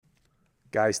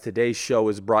Guys, today's show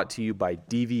is brought to you by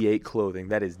DV8 Clothing.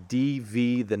 That is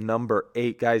DV, the number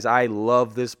 8. Guys, I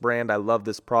love this brand. I love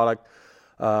this product.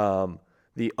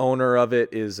 The owner of it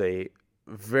is a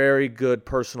very good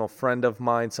personal friend of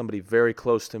mine, somebody very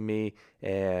close to me.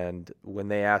 And when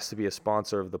they asked to be a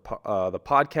sponsor of the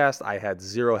podcast, I had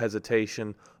zero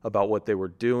hesitation about what they were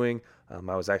doing.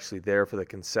 I was actually there for the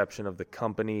conception of the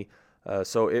company.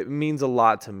 So it means a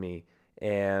lot to me.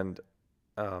 And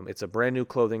it's a brand new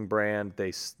clothing brand.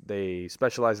 They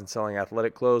specialize in selling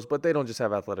athletic clothes, but they don't just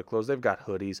have athletic clothes. They've got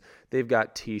hoodies, they've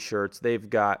got T-shirts, they've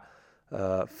got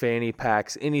fanny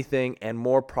packs, anything, and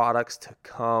more products to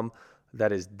come.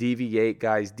 That is DV8,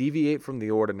 guys. DV8 from the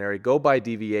ordinary. Go buy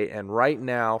DV8, and right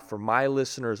now, for my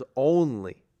listeners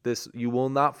only, you will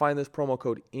not find this promo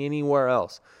code anywhere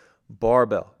else.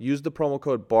 Barbell. Use the promo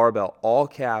code Barbell, all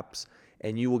caps,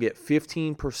 and you will get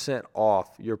 15%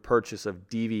 off your purchase of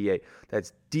DV8.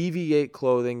 That's DV8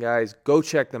 Clothing, guys. Go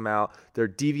check them out. They're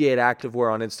DV8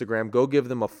 Activewear on Instagram. Go give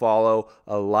them a follow,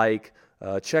 a like.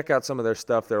 Check out some of their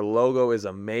stuff. Their logo is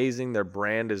amazing. Their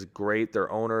brand is great.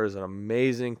 Their owner is an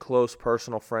amazing, close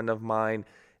personal friend of mine,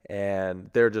 and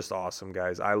they're just awesome,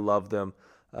 guys. I love them.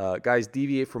 Guys,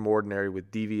 DV8 from Ordinary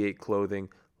with DV8 Clothing.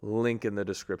 Link in the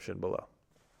description below.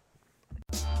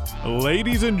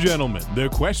 Ladies and gentlemen, the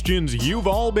questions you've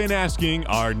all been asking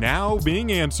are now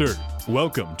being answered.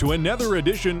 Welcome to another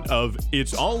edition of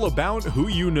It's All About Who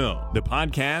You Know, the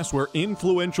podcast where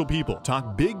influential people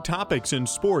talk big topics in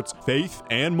sports, faith,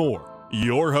 and more.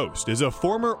 Your host is a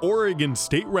former Oregon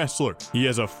State wrestler. He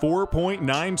has a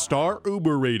 4.9 star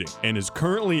Uber rating and is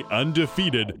currently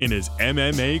undefeated in his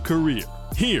MMA career.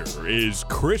 Here is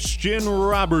Christian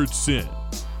Robertson.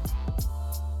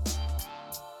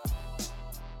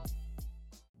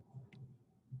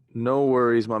 No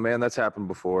worries, my man. That's happened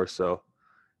before, so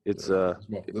it's this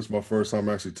is my first time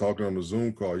actually talking on the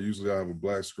Zoom call. Usually I have a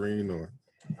black screen or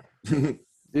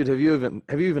Dude, have you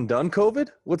even done COVID?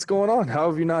 What's going on?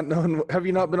 How have you not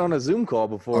been on a Zoom call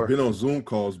before? I've been on Zoom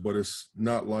calls, but it's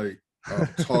not like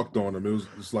I've talked on them.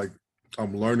 It's like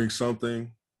I'm learning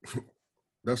something.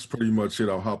 That's pretty much it.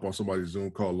 I'll hop on somebody's Zoom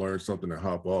call, learn something, and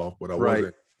hop off. But I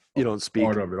wasn't. You don't speak.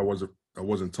 Part of it. I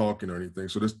wasn't talking or anything.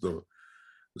 So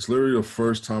it's literally the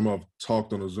first time I've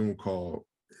talked on a Zoom call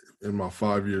in my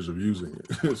 5 years of using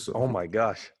it. So, oh my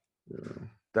gosh. Yeah.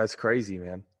 That's crazy,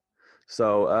 man.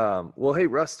 So, well, hey,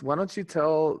 Russ, why don't you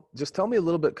tell me a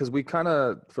little bit, because we kind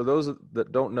of, for those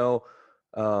that don't know,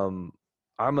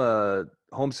 I'm a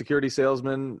home security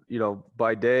salesman,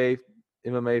 by day,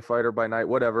 MMA fighter by night,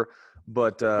 whatever.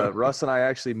 But Russ and I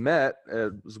actually met.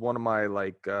 It was one of my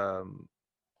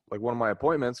one of my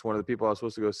appointments. One of the people I was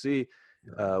supposed to go see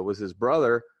was his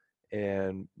brother,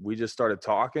 and we just started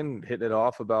talking, hitting it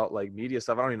off about like media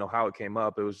stuff. I don't even know how it came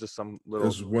up. It was just some little. It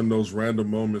was one of those random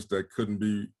moments that couldn't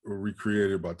be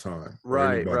recreated by time.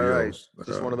 Right.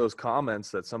 Just one of those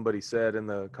comments that somebody said in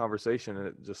the conversation, and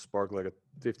it just sparked like a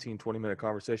 15, 20-minute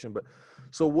conversation. But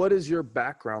so what is your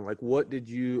background? Like, how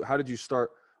did you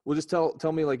start? Well, just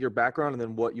tell me like your background and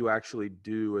then what you actually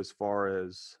do as far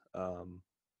as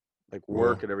like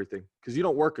work and everything, because you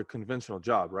don't work a conventional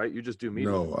job, right? You just do media.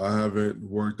 No, I haven't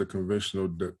worked a conventional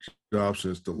job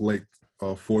since the late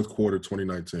fourth quarter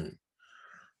 2019.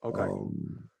 Okay.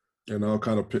 And I'll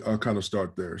kind of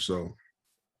start there. So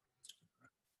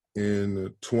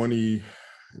in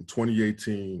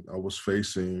 2018, I was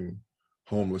facing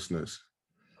homelessness.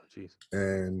 Oh, jeez.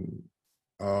 And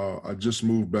I just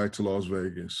moved back to Las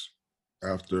Vegas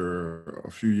after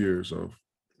a few years of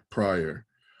prior,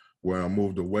 where I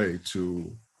moved away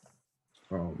to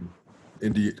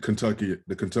Kentucky,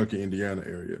 the Kentucky-Indiana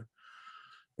area.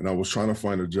 And I was trying to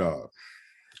find a job.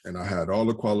 And I had all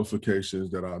the qualifications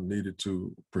that I needed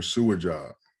to pursue a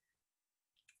job,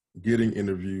 getting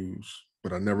interviews,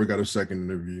 but I never got a second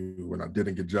interview and I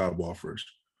didn't get job offers.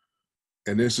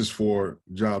 And this is for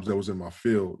jobs that was in my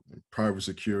field, private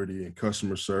security and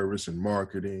customer service and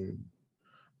marketing.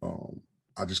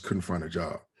 I just couldn't find a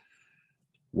job.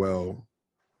 Well,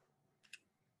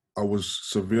 I was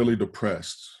severely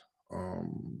depressed.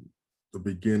 The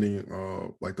beginning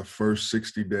of like the first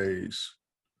 60 days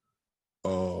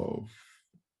of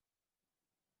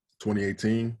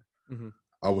 2018,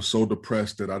 I was so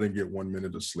depressed that I didn't get 1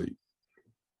 minute of sleep.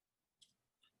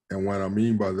 And what I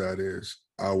mean by that is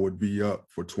I would be up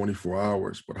for 24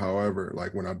 hours, but however,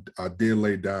 like when I did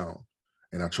lay down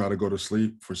and I try to go to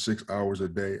sleep for 6 hours a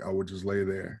day, I would just lay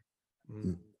there,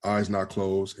 eyes not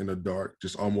closed, in the dark,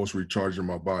 just almost recharging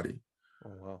my body. Oh,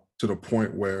 wow. To the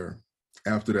point where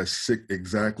after that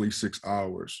exactly 6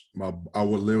 hours, I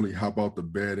would literally hop out the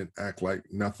bed and act like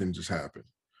nothing just happened.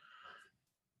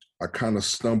 I kind of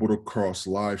stumbled across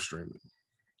live streaming.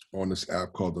 on this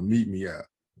app called the Meet Me app,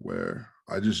 where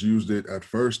I just used it at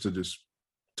first to just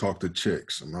talk to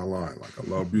chicks. I'm not lying. Like, I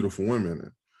love beautiful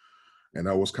women. And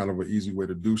that was kind of an easy way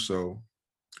to do so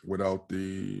without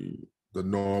the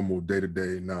normal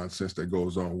day-to-day nonsense that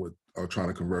goes on with trying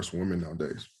to converse with women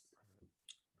nowadays.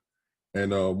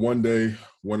 And one day,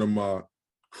 one of my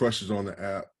crushes on the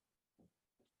app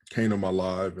came to my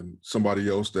live, and somebody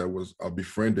else that was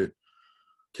befriended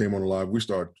came on the live. We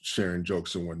started sharing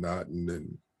jokes and whatnot. And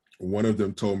then one of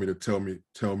them told me to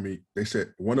tell me, they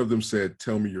said, one of them said,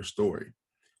 tell me your story.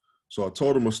 So I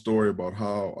told him a story about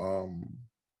how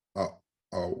I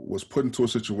was put into a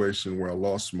situation where I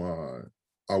lost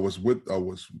I was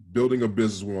building a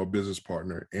business with my business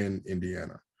partner in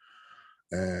Indiana.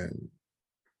 And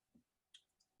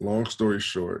long story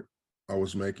short, I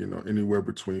was making anywhere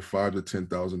between $5,000 to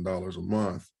 $10,000 a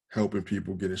month helping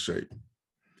people get in shape.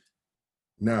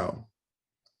 Now,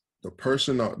 the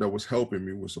person that was helping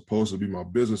me was supposed to be my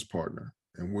business partner,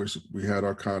 and we had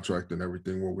our contract and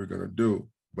everything, what we're going to do,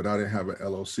 but I didn't have an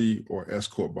LLC or S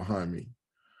corp behind me.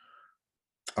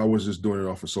 I was just doing it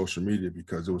off of social media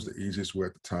because it was the easiest way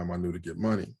at the time I knew to get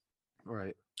money.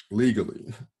 Right.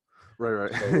 Legally.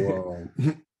 Right.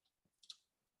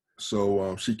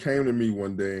 So she came to me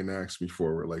one day and asked me for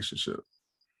a relationship.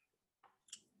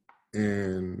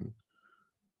 And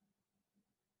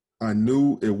I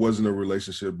knew it wasn't a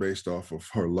relationship based off of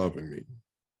her loving me,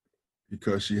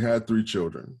 because she had 3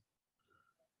 children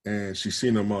and she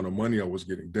seen the amount of money I was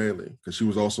getting daily, because she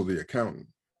was also the accountant.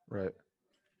 Right.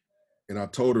 And I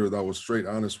told her that I was straight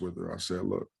honest with her. I said,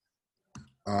 look,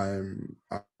 I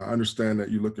understand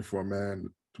that you're looking for a man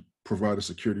to provide a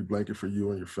security blanket for you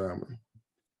and your family,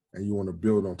 and you want to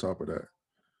build on top of that.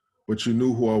 But you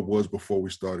knew who I was before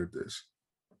we started this.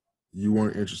 You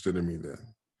weren't interested in me then.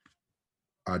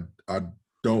 I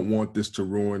don't want this to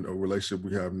ruin a relationship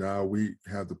we have now. We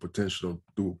have the potential to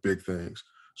do big things.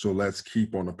 So let's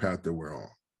keep on the path that we're on.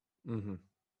 Mm-hmm.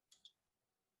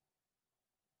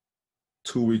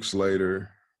 2 weeks later,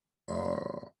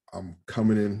 I'm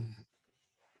coming in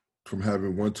from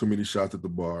having one too many shots at the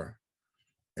bar,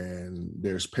 and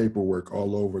there's paperwork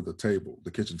all over the table,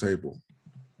 the kitchen table.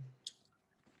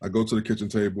 I go to the kitchen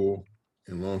table,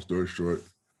 and long story short,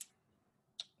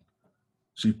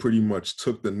 she pretty much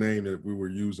took the name that we were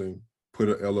using, put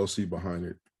an LLC behind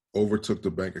it, overtook the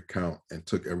bank account, and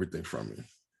took everything from me.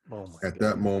 Oh my At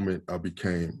that moment, I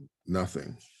became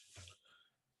nothing.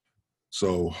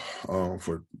 So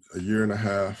for a year and a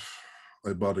half,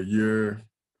 about a year,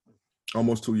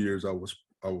 almost 2 years, I was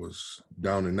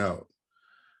down and out.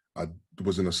 I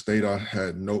was in a state I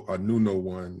knew no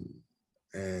one,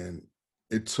 and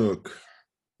it took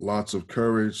lots of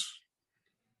courage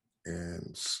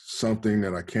and something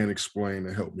that I can't explain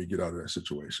to help me get out of that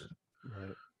situation.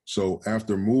 Right. So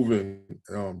after moving,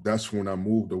 that's when I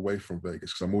moved away from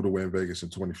Vegas, because I moved away in Vegas in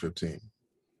 2015.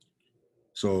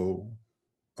 So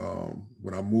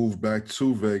when I moved back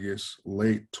to Vegas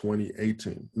late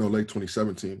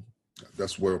 2017,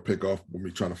 that's where I'll pick off with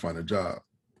me trying to find a job.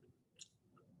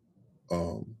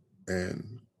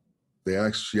 And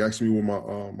she asked me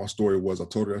what my story was. I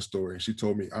told her that story, and she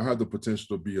told me I had the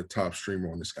potential to be a top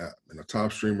streamer on this app. And a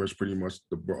top streamer is pretty much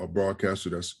a broadcaster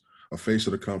that's a face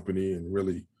of the company and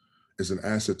really is an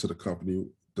asset to the company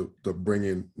to bring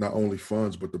in not only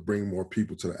funds, but to bring more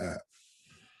people to the app.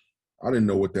 I didn't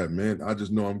know what that meant. I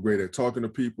just know I'm great at talking to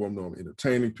people. I know I'm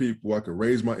entertaining people. I can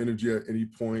raise my energy at any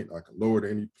point. I can lower it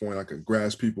at any point. I can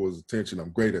grasp people's attention.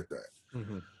 I'm great at that.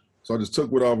 Mm-hmm. So I just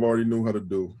took what I've already knew how to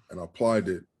do and applied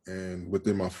it. And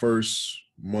within my first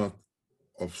month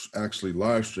of actually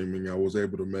live streaming, I was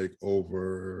able to make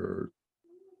over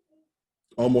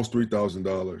almost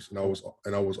 $3,000.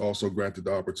 And I was also granted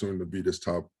the opportunity to be this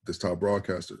top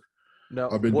broadcaster. No,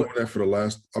 I've been doing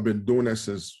that I've been doing that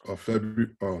since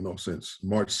since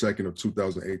March 2nd of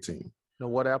 2018. Now,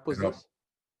 what app was this?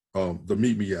 The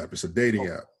Meet Me app. It's a dating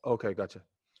app. Okay, gotcha.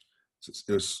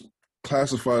 It's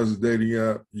classified as a dating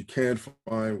app. You can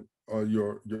find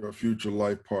your future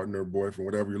life partner, boyfriend,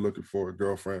 whatever you're looking for, a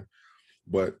girlfriend.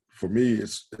 But for me,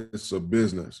 it's a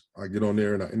business. I get on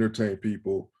there and I entertain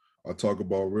people. I talk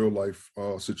about real life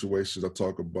situations. I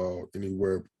talk about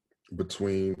anywhere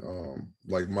between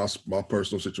like my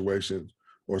personal situations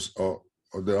or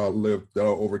that I lived, that I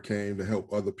overcame, to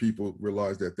help other people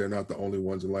realize that they're not the only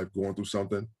ones in life going through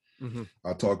something. Mm-hmm.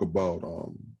 I talk about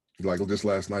like just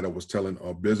last night, I was telling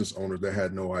business owners that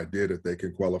had no idea that they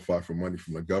can qualify for money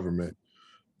from the government.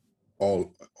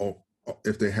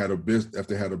 If they had a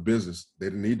business, they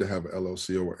didn't need to have an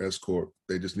LLC or S corp.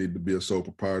 They just need to be a sole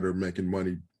proprietor making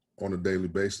money on a daily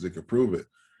basis. They can prove it.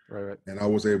 Right. And I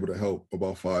was able to help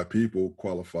about 5 people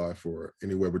qualify for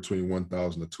anywhere between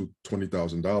 $1,000 to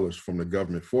 $20,000 from the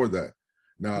government for that.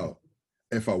 Now,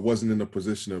 if I wasn't in a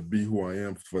position to be who I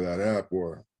am for that app,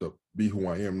 or to be who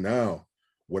I am now,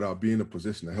 would I be in a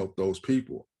position to help those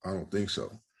people? I don't think so.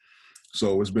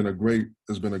 So it's been a great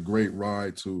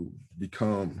ride to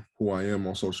become who I am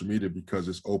on social media, because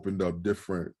it's opened up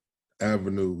different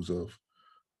avenues of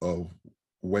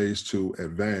ways to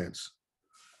advance.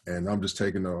 And I'm just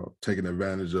taking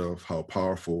advantage of how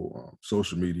powerful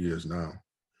social media is now.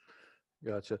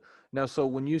 Gotcha. Now, so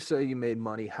when you say you made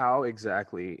money, how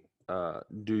exactly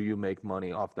do you make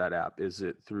money off that app? Is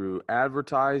it through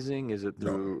advertising? Is it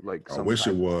through like I some wish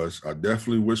type it was. I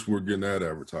definitely wish we were getting that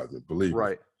advertisement, believe me.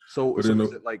 Right. So But is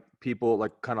it like people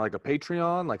like kind of like a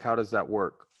Patreon? Like how does that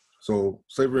work? so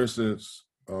say for instance,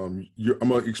 I'm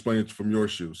gonna explain it from your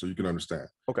shoes so you can understand.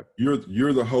 Okay.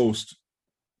 You're the host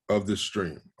of this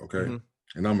stream, okay? Mm-hmm.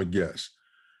 And I'm a guest.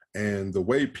 And the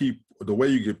way you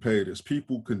get paid is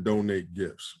people can donate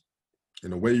gifts.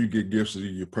 And the way you get gifts is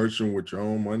you purchase them with your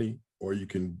own money, or you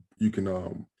can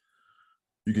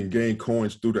gain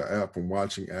coins through the app from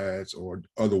watching ads or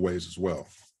other ways as well.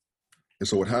 And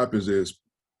so what happens is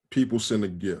people send a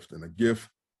gift, and a gift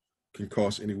can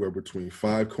cost anywhere between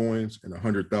 5 coins and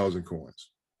 100,000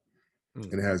 coins.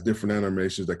 And it has different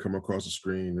animations that come across the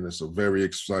screen, and it's a very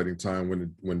exciting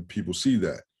time when people see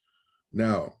that.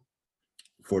 Now,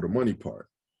 for the money part,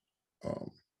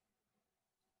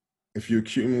 if you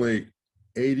accumulate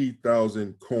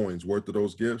 80,000 coins worth of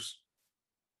those gifts,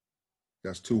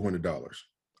 that's $200.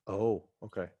 Oh,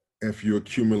 okay. If you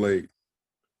accumulate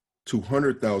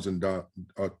 200,000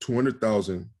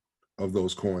 of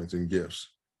those coins and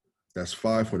gifts, that's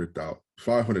 $500.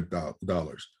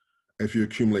 If you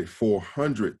accumulate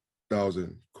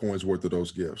 400,000 coins worth of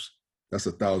those gifts, that's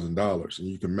 $1,000, and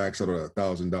you can max out at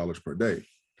 $1,000 per day.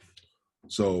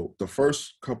 So the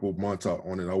first couple of months out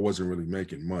on it, I wasn't really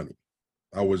making money.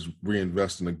 I was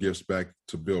reinvesting the gifts back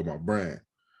to build my brand.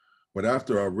 But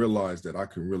after I realized that I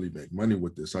can really make money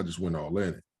with this, I just went all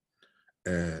in it.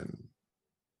 And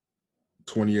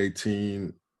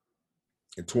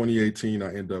 2018, I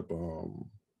ended up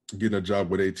getting a job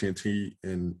with AT&T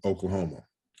in Oklahoma.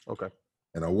 Okay.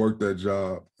 And I worked that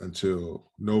job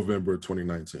until November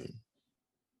 2019.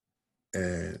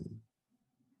 And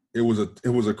it was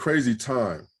a crazy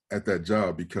time at that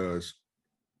job, because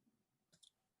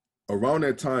around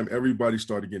that time, everybody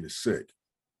started getting sick.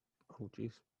 Oh,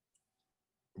 geez.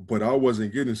 But I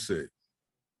wasn't getting sick.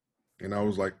 And I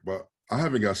was like, but I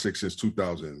haven't got sick since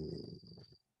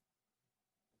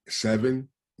 2007,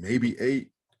 maybe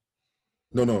 8.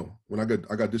 No. When I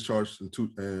got discharged in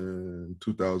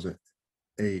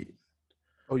 2008.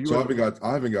 Oh,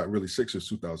 I haven't got really sick since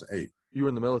 2008. You were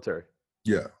in the military?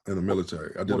 Yeah, in the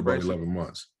military. I did about 11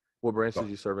 months. What branch did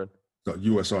you serve in? The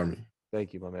U.S. Army.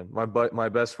 Thank you, my man. My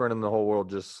best friend in the whole world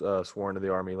just swore into the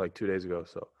Army like 2 days ago.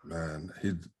 So man,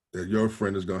 your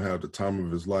friend is gonna have the time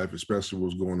of his life, especially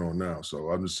what's going on now. So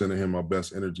I'm just sending him my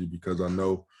best energy, because I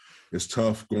know it's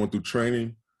tough going through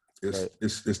training.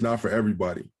 It's not for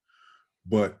everybody,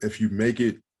 but if you make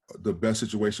it the best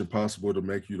situation possible to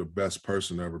make you the best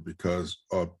person ever, because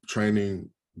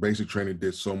basic training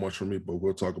did so much for me. But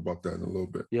we'll talk about that in a little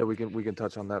bit. Yeah, we can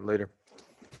touch on that later.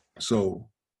 So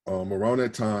around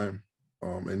that time,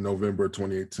 in November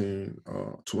 2018,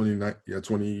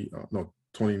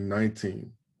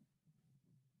 2019,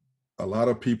 a lot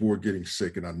of people were getting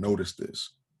sick, and I noticed this.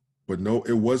 But no,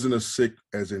 it wasn't a sick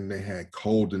as in they had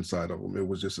cold inside of them. It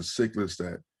was just a sickness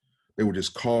that they were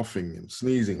just coughing and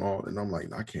sneezing all. And I'm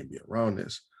like, I can't be around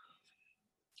this.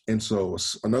 And so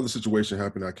another situation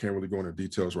happened. I can't really go into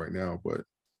details right now, but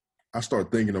I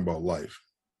started thinking about life.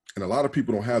 And a lot of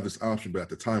people don't have this option, but at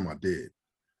the time I did.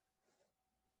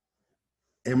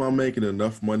 Am I making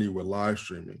enough money with live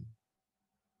streaming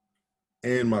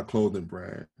and my clothing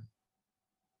brand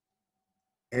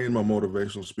and my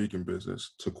motivational speaking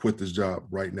business to quit this job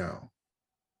right now?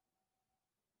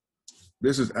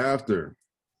 This is after,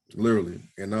 literally,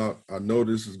 and I know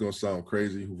this is going to sound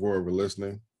crazy, whoever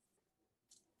listening.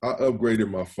 I upgraded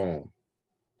my phone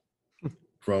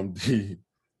from the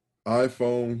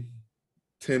iPhone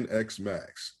XS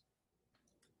Max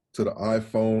to the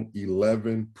iPhone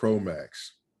 11 Pro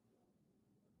Max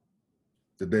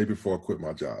the day before I quit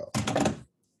my job.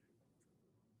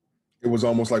 It was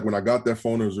almost like when I got that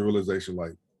phone, it was a realization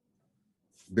like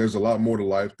there's a lot more to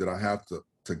life that I have to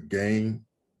gain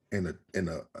and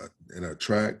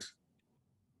attract.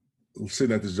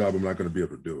 Sitting at this job, I'm not going to be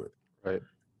able to do it. Right.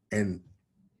 And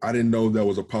I didn't know that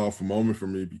was a powerful moment for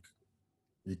me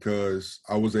because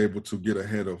I was able to get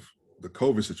ahead of the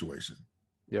COVID situation.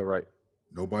 Yeah, right.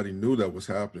 Nobody knew that was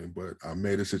happening, but I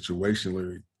made it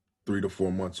situationally 3 to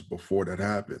 4 months before that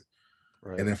happened.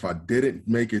 Right. And if I didn't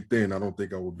make it then, I don't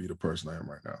think I would be the person I am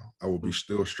right now. I would be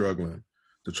still struggling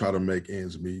to try to make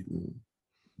ends meet and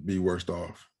be worse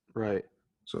off. Right.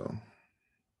 So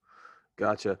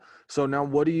Gotcha. So now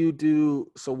what do you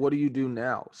do? So what do you do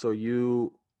now? So are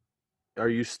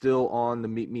you still on the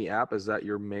Meet Me app? Is that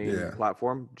your main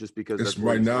platform? Just because it's that's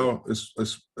where right you started? now,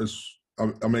 it's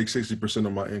I make 60%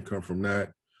 of my income from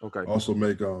that. Okay. I also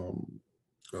make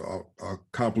I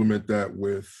complement that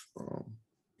with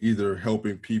either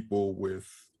helping people with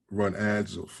run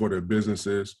ads for their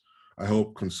businesses. I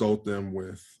help consult them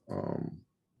with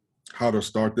how to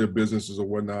start their businesses or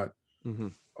whatnot. Mm-hmm.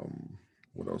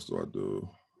 What else do I do?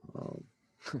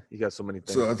 You got so many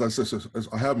things. So as I said,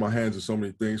 I have my hands in so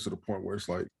many things to the point where it's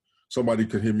like somebody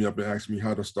could hit me up and ask me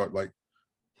how to start. Like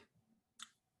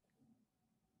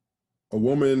a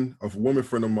woman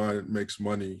friend of mine makes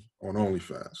money on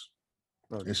OnlyFans.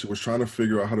 Okay. And she was trying to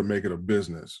figure out how to make it a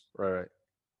business. Right.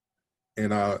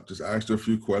 And I just asked her a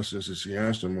few questions and she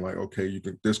answered them like, okay, you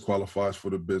can, this qualifies for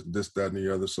the business, this, that, and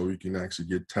the other. So you can actually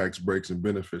get tax breaks and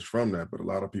benefits from that. But a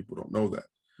lot of people don't know that.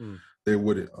 They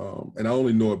wouldn't. And I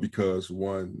only know it because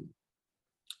one,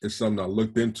 it's something I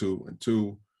looked into, and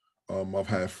two, I've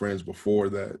had friends before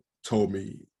that told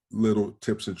me little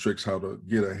tips and tricks how to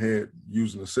get ahead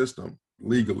using the system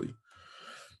legally.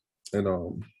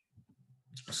 And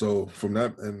so from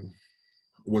that, and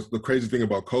what's the crazy thing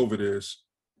about COVID is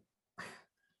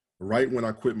right when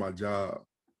I quit my job,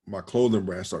 my clothing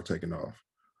brand started taking off.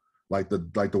 Like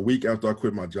the week after I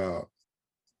quit my job,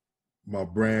 my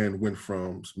brand went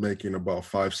from making about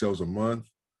 5 sales a month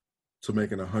to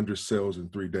making 100 sales in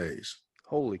 3 days.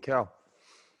 Holy cow.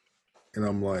 And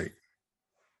I'm like,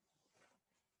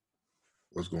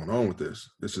 what's going on with this?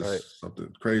 This is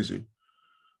something crazy.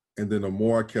 And then the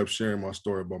more I kept sharing my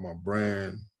story about my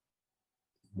brand,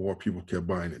 more people kept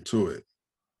buying into it.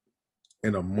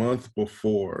 And a month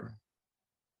before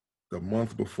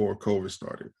COVID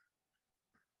started,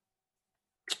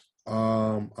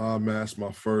 I amassed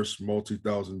my first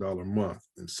multi-$1,000 month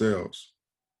in sales.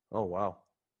 Oh, wow.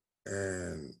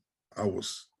 And I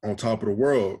was on top of the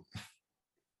world.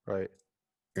 Right.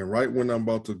 And right when I'm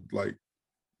about to like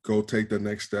go take the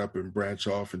next step and branch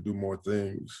off and do more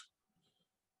things,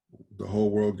 the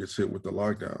whole world gets hit with the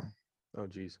lockdown. Oh,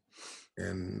 geez.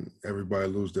 And everybody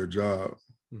lose their job.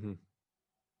 Mm-hmm.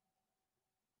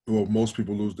 Well, most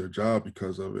people lose their job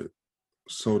because of it.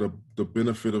 So the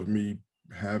benefit of me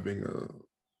having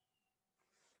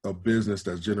a business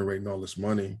that's generating all this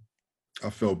money, I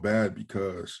felt bad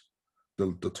because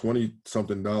the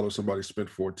 $20-something somebody spent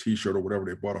for a t-shirt or whatever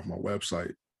they bought off my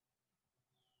website,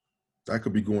 that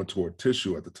could be going toward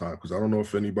tissue at the time, because I don't know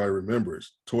if anybody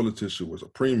remembers, toilet tissue was a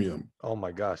premium. Oh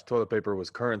my gosh, toilet paper was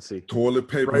currency. Toilet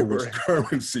paper was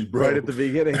currency, bro. Right at the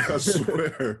beginning. I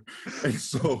swear. And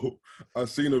so I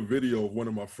seen a video of one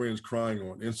of my friends crying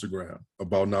on Instagram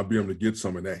about not being able to get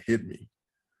some, and that hit me.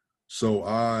 So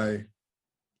I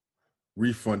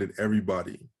refunded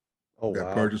everybody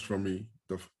that purchased from me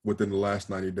within the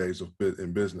last 90 days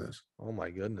in business. Oh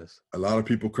my goodness. A lot of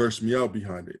people cursed me out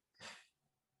behind it.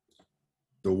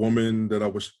 The woman that I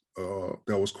was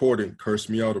courting cursed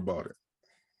me out about it.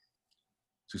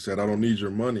 She said, I don't need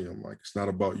your money. I'm like, it's not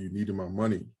about you needing my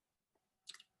money.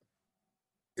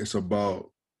 It's about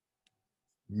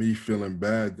me feeling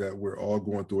bad that we're all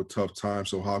going through a tough time.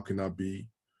 So how can I be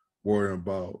worrying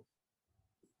about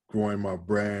growing my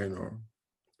brand or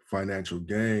financial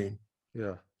gain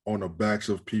on the backs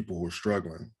of people who are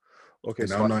struggling? Okay. And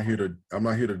so I'm not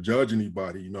here to judge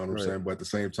anybody, you know what I'm saying? But at the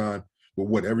same time, with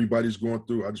what everybody's going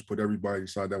through, I just put everybody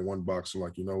inside that one box. I'm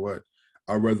like, you know what?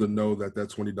 I'd rather know that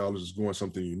 $20 is going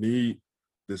something you need,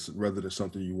 rather than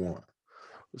something you want.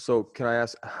 So can I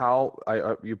ask how,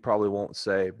 you probably won't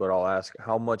say, but I'll ask,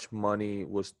 how much money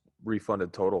was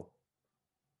refunded total?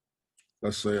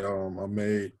 Let's say I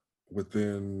made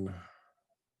within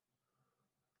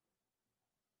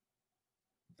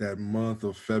that month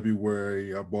of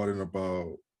February, I bought in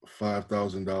about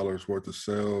 $5,000 worth of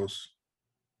sales.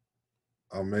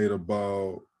 I made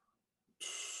about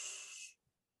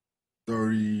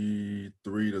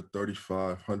 3,300 to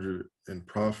 3,500 in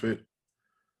profit,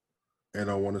 and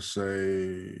I want to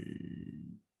say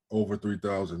over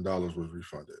 $3,000 was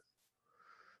refunded.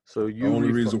 So the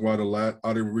only reason why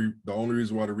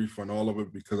to refund all of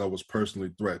it, because I was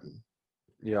personally threatened.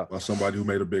 By somebody who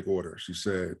made a big order. She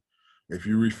said, if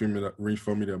you refund me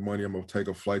that money, I'm gonna take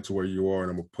a flight to where you are,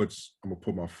 and I'm gonna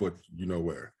put my foot you know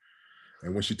where.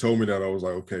 And when she told me that, I was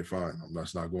like, okay, fine. I'm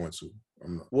not going to.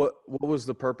 I'm not. What was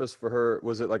the purpose for her?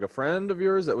 Was it like a friend of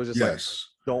yours that was just yes.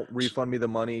 Don't refund me the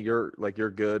money. You're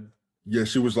good. Yeah,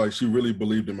 she was like, she really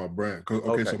believed in my brand. Okay,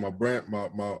 Okay. so my brand, my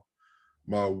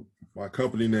my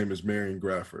company name is Marion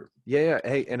Grafford. Yeah.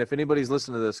 Hey, and if anybody's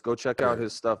listening to this, go check out Yeah.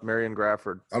 his stuff, Marion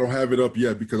Grafford. I don't have it up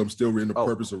yet because I'm still in the Oh,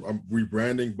 purpose of I'm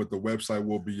rebranding, but the website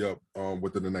will be up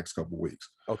within the next couple of weeks.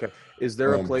 okay. Is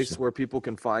there a place So, where people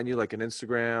can find you, like an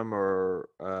Instagram or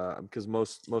because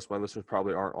most of my listeners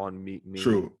probably aren't on Meet Me.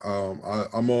 true.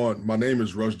 I'm on. My name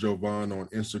is Russ Jovan on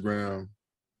Instagram,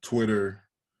 Twitter,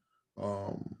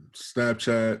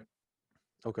 Snapchat,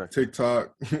 Okay.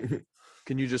 TikTok.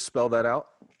 Can you just spell that out?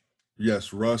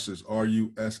 Yes, Russ is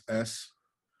RUSS.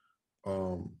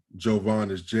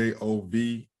 Jovan is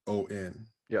JOVON.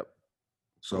 Yep.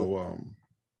 So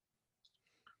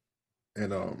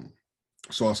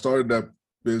so I started that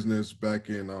business back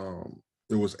in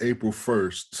it was April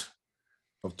 1st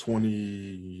of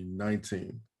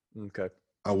 2019. Okay.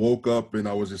 I woke up and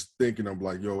I was just thinking, I'm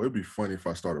like, yo, it'd be funny if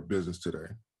I start a business today.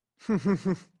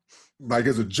 Like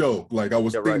as a joke. Like I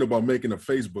was thinking about making a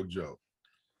Facebook joke.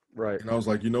 Right. And I was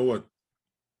like, you know what?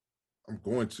 I'm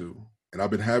going to. And I've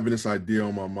been having this idea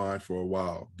on my mind for a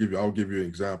while. I'll give you an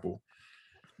example.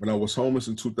 When I was homeless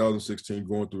in 2016,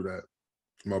 going through that,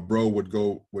 my bro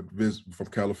would visit from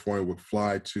California, would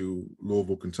fly to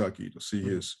Louisville, Kentucky to see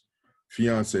his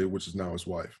fiance, which is now his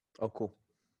wife. Oh, cool.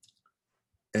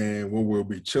 And when we'll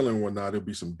be chilling one night, there'll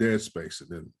be some dead space. And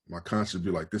then my conscience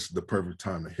will be like, this is the perfect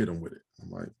time to hit him with it. I'm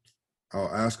like,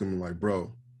 I'll ask him, like,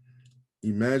 bro,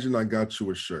 imagine I got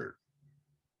you a shirt.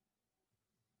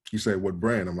 He said, what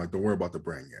brand? I'm like, don't worry about the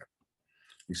brand yet.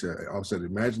 He said,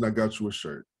 imagine I got you a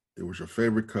shirt. It was your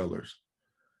favorite colors.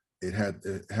 It had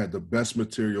the best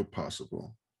material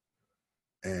possible.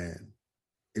 And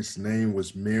its name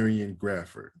was Marion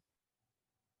Grafford.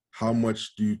 How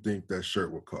much do you think that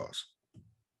shirt would cost?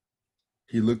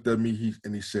 He looked at me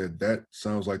and he said, that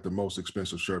sounds like the most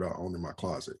expensive shirt I own in my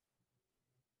closet.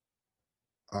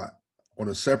 On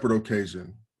a separate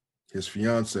occasion, his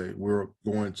fiance, we're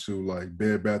going to like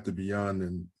Bed Bath &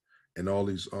 Beyond and all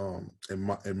these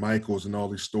and Michael's and all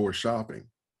these stores shopping.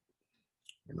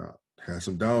 And I had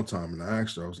some downtime and I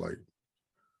asked her, I was like,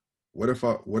 what if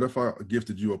I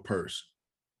gifted you a purse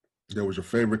that was your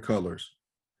favorite colors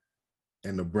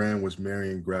and the brand was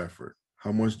Marion Grafford?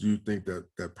 How much do you think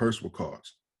that purse will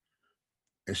cost?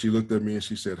 And she looked at me and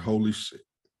she said, holy shit,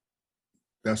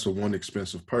 that's one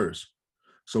expensive purse.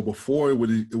 So before it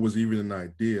was even an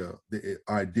idea, the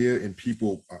idea in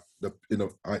people,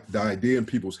 the idea in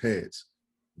people's heads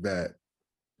that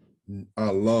I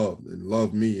loved and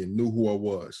loved me and knew who I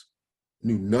was,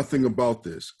 knew nothing about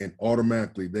this, and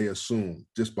automatically they assumed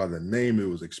just by the name it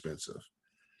was expensive.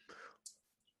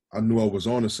 I knew I was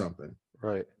onto something.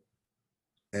 Right.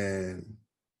 And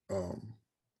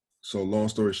so long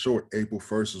story short, April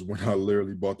 1st is when I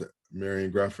literally bought the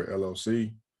Marion Grafford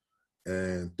LLC.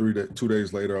 And 2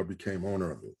 days later, I became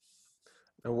owner of it.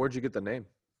 And where'd you get the name?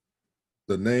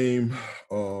 The name,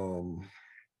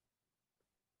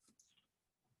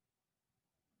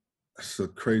 it's a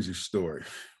crazy story.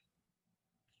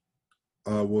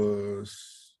 I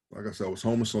was, like I said, I was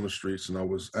homeless on the streets, and I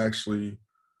was actually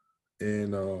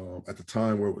in, at the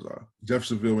time, where was I?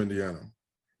 Jeffersonville, Indiana.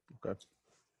 Okay.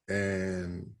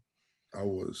 And I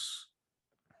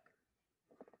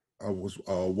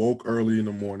woke early in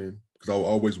the morning because I would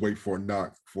always wait for a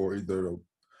knock for either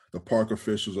the park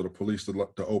officials or the police to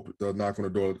knock on the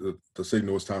door to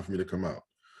signal it's time for me to come out.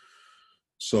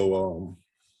 So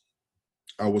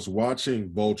I was watching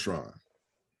Voltron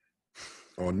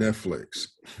on Netflix.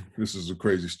 This is a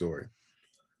crazy story.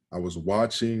 I was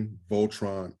watching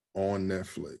Voltron on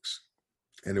Netflix,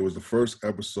 and it was the first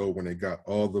episode when they got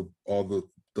all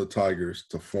the tigers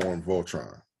to form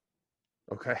Voltron.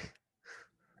 Okay.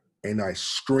 And I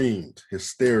screamed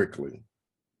hysterically.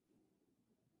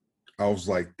 I was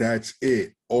like, that's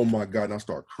it. Oh my God. And I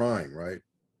start crying, right?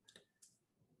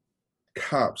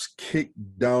 Cops kicked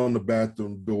down the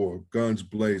bathroom door, guns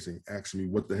blazing, asking me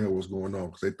what the hell was going on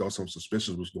because they thought something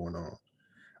suspicious was going on.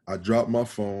 I dropped my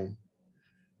phone.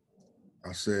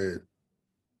 I said,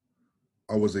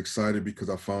 I was excited because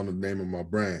I found the name of my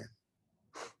brand.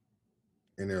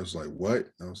 And they was like, what?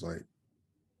 And I was like,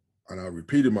 and I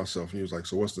repeated myself, and he was like,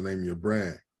 so what's the name of your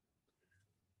brand?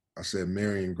 I said,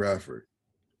 Marion Grafford.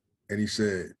 And he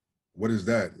said, what is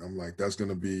that? And I'm like, that's going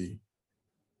to be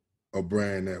a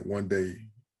brand that one day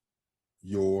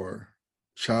your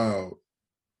child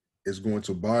is going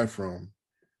to buy from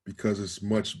because it's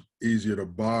much easier to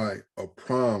buy a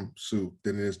prom suit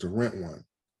than it is to rent one.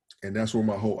 And that's where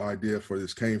my whole idea for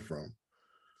this came from.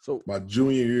 So my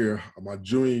senior year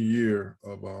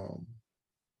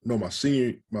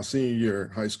in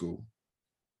high school,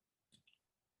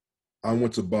 I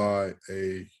went to buy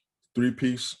a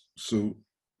 3-piece suit.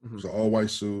 It was Mm-hmm. an all-white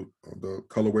suit. The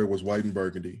colorway was white and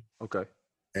burgundy, Okay.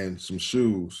 and some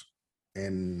shoes,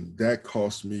 and that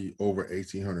cost me over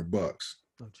 $1,800.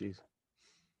 Oh, geez.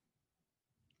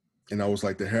 And I was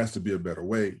like, there has to be a better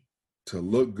way to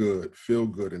look good, feel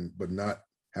good, and but not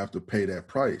have to pay that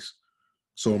price.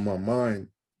 So in my mind,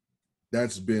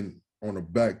 that's been on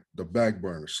the back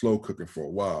burner, slow cooking for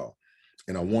a while.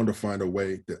 And I wanted to find a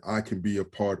way that I can be a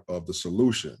part of the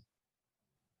solution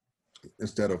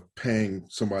instead of paying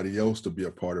somebody else to be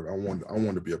a part of it. I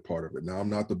want to be a part of it. Now,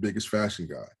 I'm not the biggest fashion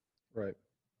guy, Right.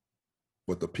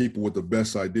 but the people with the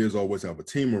best ideas always have a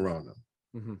team around them.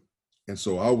 Mm-hmm. And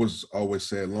so I was always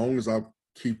saying, as long as I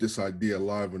keep this idea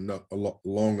alive enough,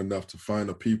 long enough to find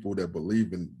the people that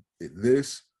believe in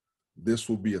this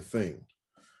will be a thing.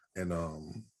 And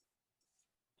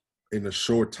in a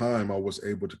short time, I was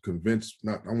able to convince,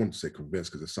 I wouldn't say convince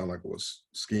because it sounded like I was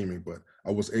scheming, but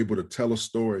I was able to tell a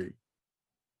story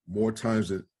more times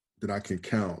than I can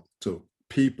count to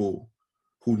people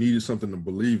who needed something to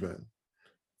believe in.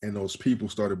 And those people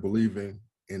started believing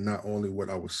in not only what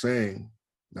I was saying,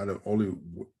 not only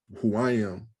who I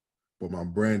am, but my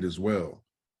brand as well.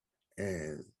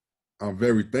 And I'm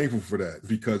very thankful for that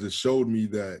because it showed me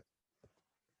that,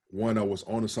 one, I was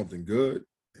onto something good,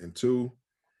 and two,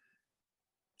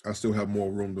 I still have more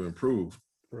room to improve.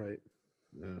 Right.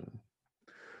 Yeah.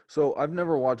 So I've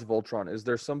never watched Voltron. Is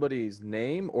there somebody's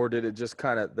name, or did it just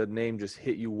kind of the name just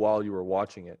hit you while you were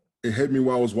watching it? It hit me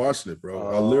while I was watching it, bro.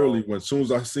 I literally, as soon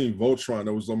as I seen Voltron,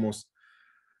 it was almost,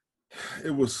 I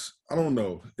don't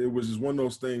know. It was just one of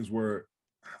those things where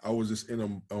I was in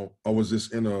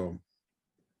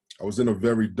a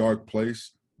very dark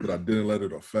place, but I didn't let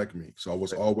it affect me. So I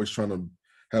was always trying to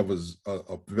have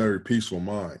a very peaceful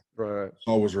mind. Right.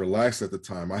 So I was relaxed at the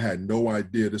time. I had no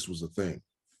idea this was a thing.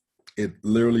 It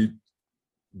literally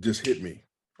just hit me.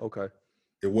 Okay.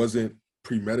 It wasn't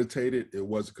premeditated. It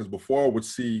was because before I would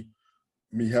see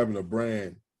me having a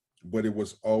brand, but it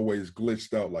was always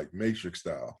glitched out like Matrix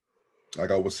style.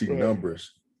 Like I would see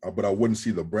numbers, but I wouldn't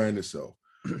see the brand itself.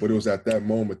 But it was at that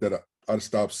moment that I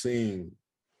stopped seeing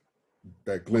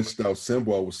that glitched out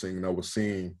symbol I was seeing, and I was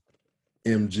seeing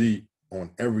MG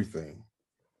on everything.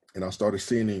 And I started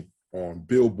seeing it on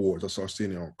billboards. I started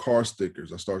seeing it on car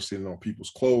stickers. I started seeing it on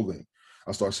people's clothing.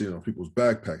 I started seeing it on people's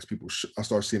backpacks. I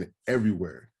started seeing it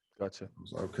everywhere. Gotcha. I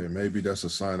was like, okay, maybe that's a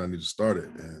sign I need to start it.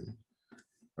 And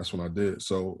that's when I did.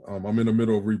 So I'm in the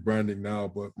middle of rebranding now,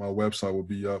 but my website will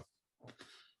be up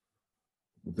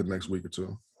the next week or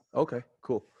two. Okay,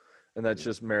 cool. And that's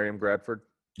just Marion Bradford?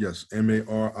 Yes,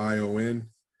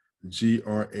 MarionGradford.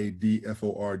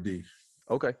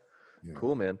 Okay. Yeah.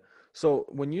 Cool, man. So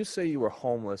when you say you were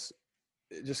homeless,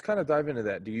 just kind of dive into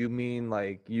that. Do you mean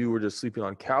like you were just sleeping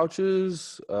on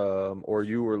couches, or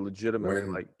you were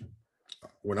legitimately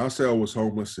when I say I was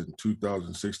homeless in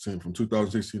 2016, from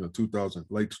 2016 to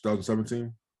late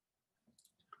 2017,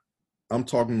 I'm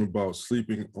talking about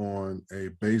sleeping on a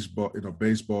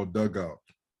baseball dugout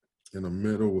in the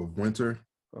middle of winter.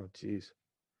 Oh, geez.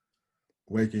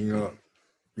 Waking up,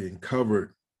 being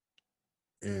covered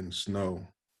in snow,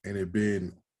 and it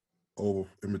being over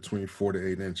in between 4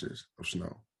 to 8 inches of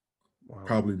snow. Wow.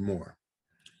 Probably more.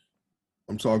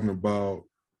 I'm talking about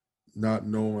not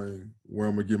knowing where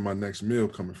I'm gonna get my next meal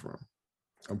coming from.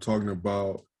 I'm talking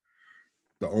about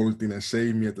the only thing that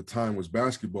saved me at the time was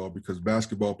basketball, because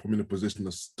basketball put me in a position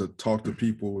to talk to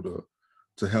people,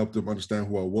 to help them understand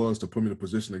who I was, to put me in a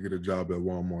position to get a job at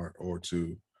Walmart, or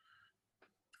to,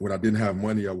 when I didn't have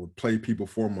money, I would play people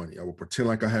for money. I would pretend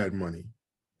like I had money.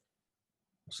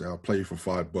 Say, I'll play you for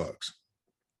 $5.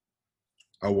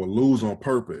 I will lose on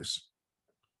purpose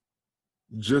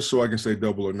just so I can say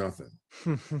double or nothing.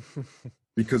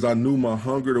 Because I knew my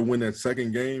hunger to win that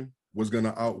second game was going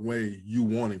to outweigh you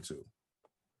wanting to.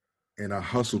 And I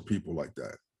hustled people like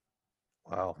that.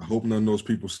 Wow. I hope none of those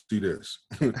people see this.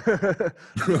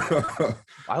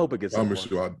 I hope it gets. I promise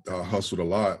you, I hustled a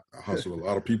lot. I hustled a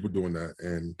lot of people doing that.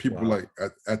 And people like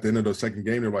at the end of the second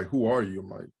game, they're like, who are you? I'm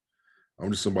like,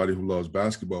 I'm just somebody who loves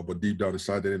basketball. But deep down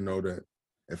inside, they didn't know that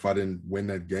if I didn't win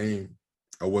that game,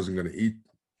 I wasn't going to eat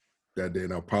that day.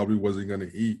 And I probably wasn't going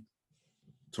to eat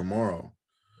tomorrow.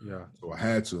 Yeah. So I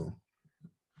had to.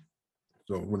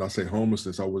 So when I say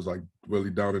homelessness, I was like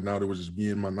really down and out. It was just me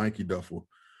and my Nike duffel.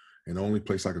 And the only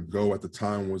place I could go at the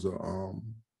time was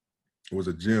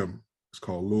a gym. It's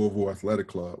called Louisville Athletic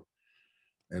Club.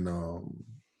 And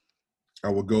I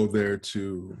would go there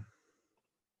to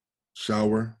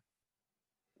shower.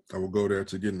 I would go there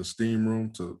to get in the steam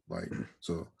room to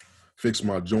fix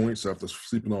my joints after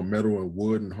sleeping on metal and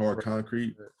wood and hard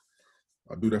concrete.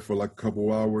 I do that for like a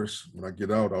couple hours. When I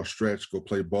get out, I'll stretch, go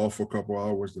play ball for a couple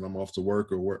hours. Then I'm off to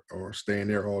work or staying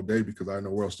there all day because I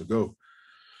know where else to go.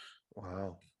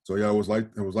 Wow. So yeah, it was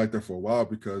like that for a while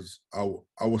because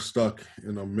I was stuck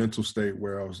in a mental state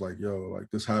where I was like, yo, like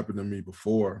this happened to me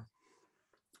before,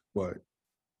 but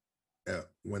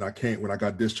when I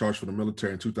got discharged from the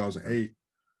military in 2008,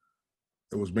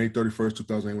 it was May 31st,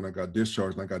 2008 when I got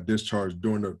discharged, and I got discharged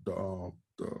during the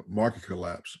market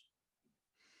collapse.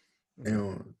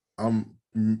 And I'm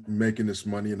making this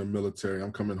money in the military.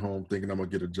 I'm coming home thinking I'm gonna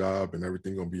get a job and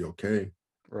everything gonna be okay.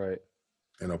 Right.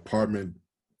 An apartment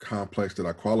complex that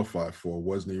I qualified for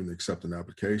wasn't even accepting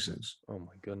applications. Oh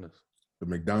my goodness. The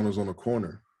McDonald's on the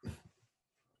corner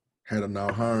had a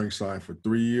now hiring sign for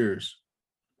 3 years,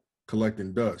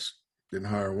 collecting dust, didn't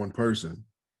hire one person.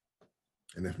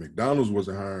 And if McDonald's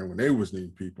wasn't hiring when they was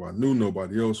needing people, I knew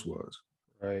nobody else was.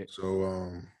 Right.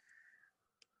 So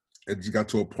it just got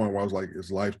to a point where I was like,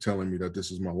 is life telling me that this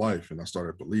is my life? And I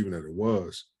started believing that it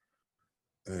was.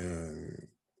 And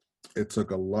it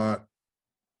took a lot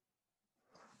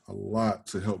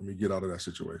to help me get out of that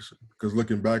situation. Because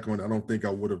looking back on it, I don't think I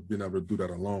would have been able to do that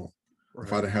alone. Right.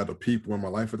 If I'd have had the people in my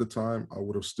life at the time, I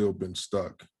would have still been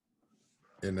stuck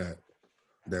in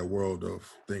that world of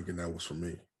thinking that was for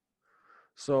me.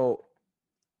 So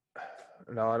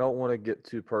now I don't want to get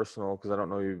too personal because I don't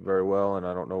know you very well and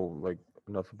I don't know like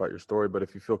enough about your story, but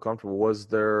if you feel comfortable, was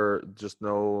there just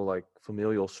no like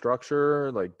familial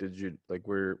structure? Like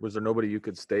was there nobody you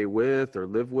could stay with or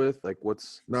live with? Like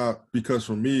Now, because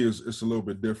for me it's a little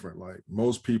bit different. Like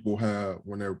most people have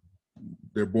when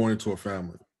they're born into a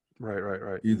family.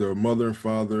 Right. Either a mother and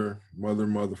father, mother,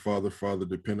 father,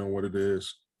 depending on what it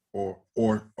is, or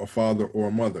a father or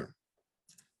a mother.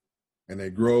 And they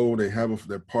grow,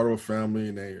 they're part of a family,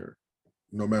 and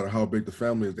no matter how big the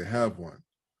family is, they have one.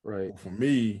 Right. Well, for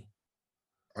me,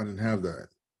 I didn't have that.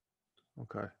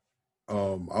 Okay.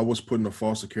 I was put into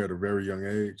foster care at a very young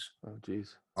age. Oh,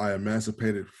 geez. I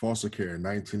emancipated foster care at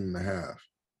 19 and a half.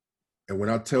 And when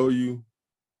I tell you,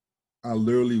 I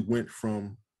literally went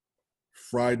from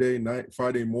Friday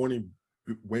morning,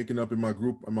 waking up in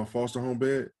my foster home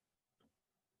bed,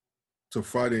 to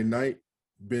Friday night,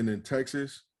 being in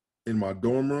Texas, in my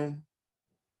dorm room.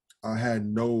 I had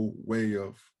no way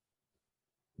of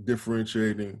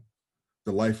differentiating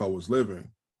the life I was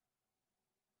living.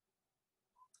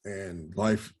 And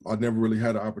I never really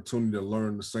had an opportunity to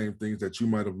learn the same things that you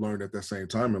might have learned at that same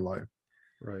time in life.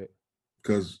 Right.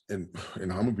 Because, and I'm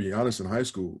gonna be honest, in high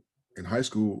school,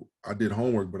 I did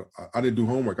homework, but I didn't do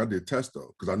homework. I did tests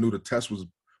though, because I knew the test was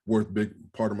worth a big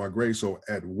part of my grade. So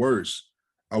at worst,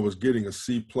 I was getting a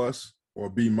C+ or a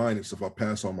B- if I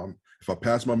pass my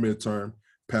midterm,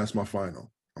 pass my final.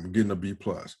 I'm getting a B+.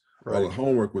 Right. While the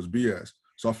homework was BS.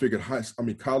 So I figured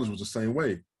college was the same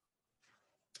way.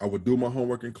 I would do my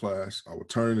homework in class. I would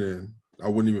turn it in. I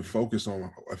wouldn't even focus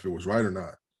on if it was right or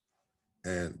not.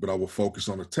 But I would focus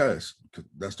on the test because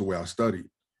that's the way I studied.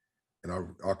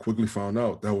 And I quickly found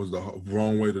out that was the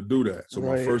wrong way to do that. So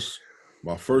right.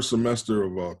 my first semester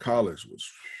of college was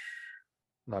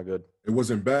not good. It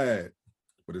wasn't bad,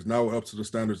 but it's now up to the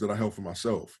standards that I held for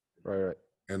myself. Right.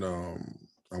 And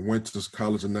I went to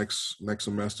college the next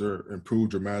semester,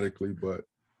 improved dramatically, but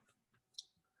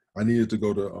I needed to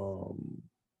go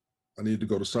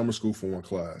to summer school for one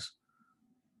class.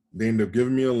 They ended up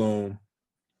giving me a loan,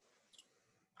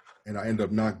 and I ended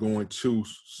up not going to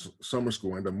summer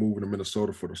school. I ended up moving to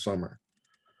Minnesota for the summer.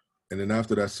 And then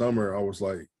after that summer, I was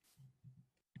like,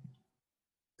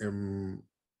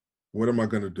 what am I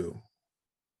going to do?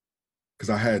 Because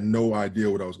I had no idea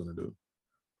what I was going to do.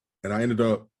 And I ended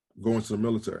up going to the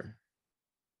military.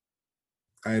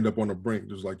 I ended up on the brink.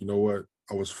 It was like, you know what?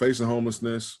 I was facing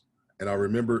homelessness, and I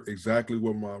remember exactly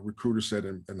what my recruiter said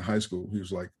in high school. He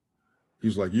was like,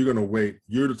 you're going to wait.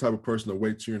 You're the type of person to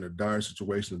wait till you're in a dire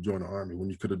situation to join the Army when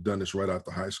you could have done this right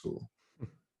after high school.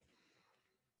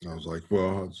 And I was like,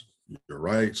 well, you're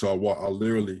right. So I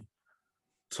literally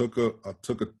took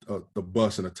the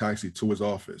bus and a taxi to his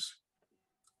office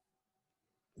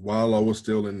while I was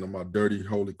still in my dirty,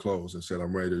 holy clothes and said,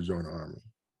 I'm ready to join the Army.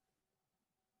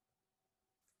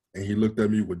 And he looked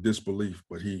at me with disbelief,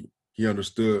 but he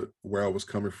understood where I was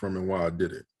coming from and why I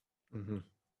did it. Mm-hmm.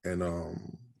 And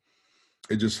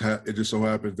it just so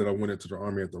happens that I went into the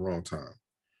Army at the wrong time.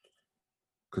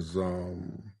 Because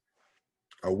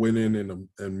I went in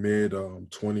mid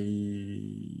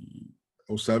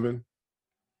 2007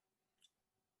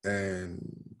 and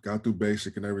got through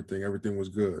basic and everything. Everything was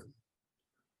good.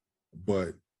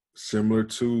 But similar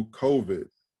to COVID,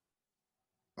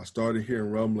 I started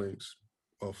hearing rumblings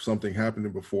of something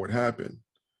happening before it happened.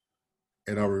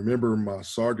 And I remember my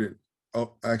sergeant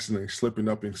accidentally slipping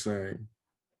up and saying,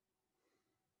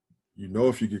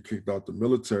 if you get kicked out the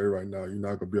military right now, you're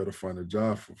not gonna be able to find a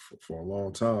job for a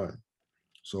long time.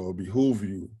 So it'll behoove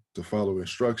you to follow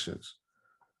instructions,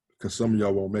 because some of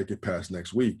y'all won't make it past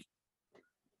next week.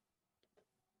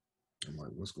 I'm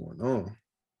like, what's going on?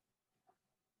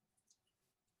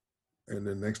 And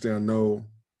then next thing I know,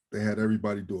 they had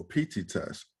everybody do a PT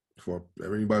test. For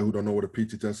anybody who don't know what a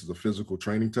PT test is, a physical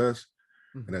training test.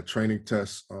 Mm-hmm. And that training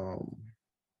test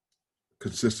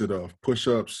consisted of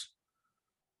push-ups.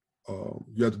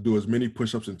 You had to do as many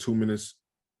push-ups in 2 minutes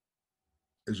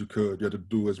as you could. You had to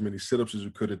do as many sit-ups as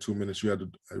you could in 2 minutes. You had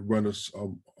to run a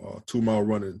 2-mile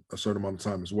run in a certain amount of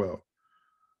time as well.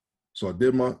 So I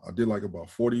did like about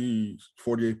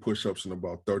 48 push-ups in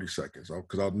about 30 seconds,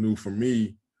 because I knew for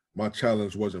me, my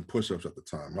challenge wasn't push-ups at the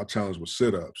time. My challenge was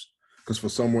sit-ups, because for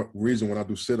some reason when I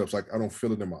do sit-ups, like I don't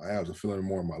feel it in my abs. I feel it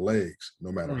more in my legs.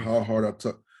 No matter how hard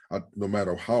no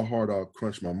matter how hard I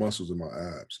crunch my muscles in my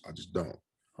abs, I just don't.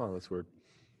 Oh, that's weird.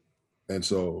 And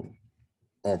so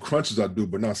on crunches I do,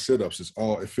 but not sit-ups.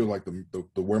 It feels like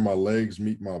the where my legs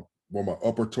meet where my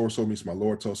upper torso meets my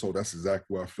lower torso. That's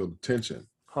exactly where I feel the tension.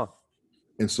 Huh.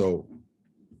 And so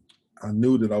I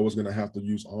knew that I was going to have to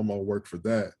use all my work for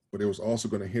that, but it was also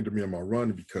going to hinder me in my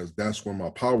running, because that's where my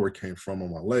power came from,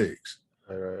 on my legs.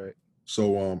 Right.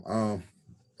 So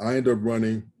I ended up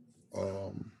running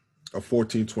a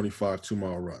 14:25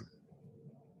 2-mile run.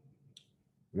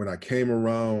 When I came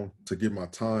around to get my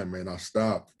time, man, I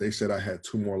stopped. They said I had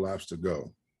 2 more laps to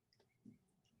go.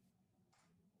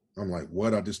 I'm like,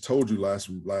 what? I just told you last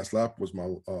lap was my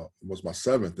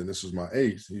 7th, and this is my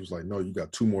 8th. He was like, no, you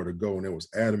got 2 more to go, and it was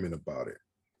adamant about it.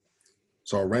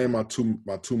 So I ran my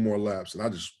two more laps, and I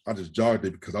just jogged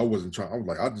it, because I wasn't trying. I was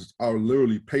like, I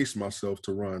literally paced myself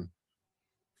to run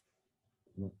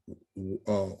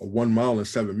 1 mile in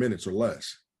 7 minutes or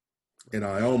less, and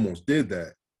I almost did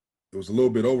that. It was a little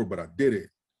bit over, but I did it.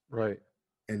 Right.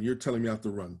 And you're telling me I have to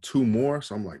run 2 more,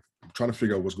 so I'm like, I'm trying to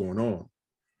figure out what's going on.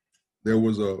 There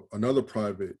was another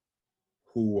private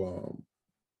who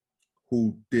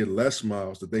did less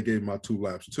miles that they gave my 2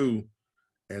 laps to,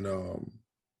 and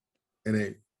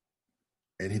they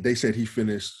said he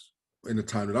finished in the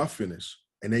time that I finished,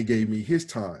 and they gave me his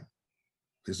time.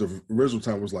 His original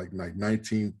time was like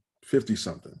 1950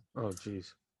 something. Oh,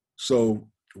 geez. So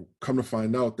come to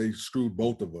find out, they screwed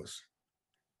both of us,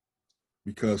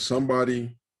 because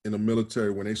somebody in the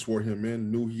military, when they swore him in,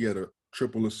 knew he had a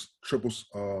triple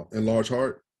enlarged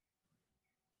heart,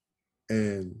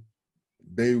 and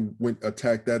they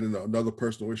attacked that in another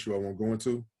personal issue I won't go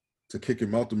into, to kick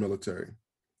him out the military.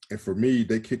 And for me,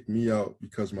 they kicked me out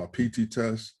because my PT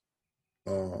test,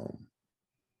 was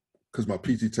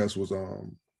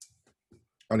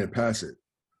I didn't pass it.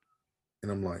 And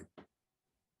I'm like,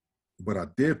 but I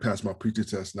did pass my PT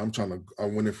test, and I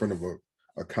went in front of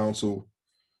a council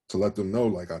to let them know,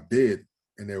 like, I did.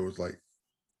 And there was like,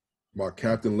 my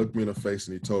captain looked me in the face,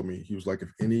 and he told me, he was like,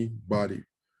 if anybody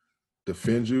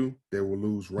defends you, they will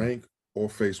lose rank or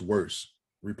face worse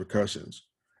repercussions.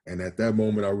 And at that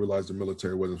moment, I realized the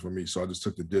military wasn't for me. So I just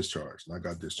took the discharge, and I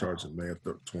got discharged in May of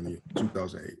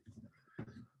 2008.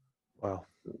 Wow.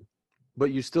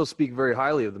 But you still speak very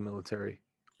highly of the military.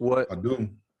 What I do.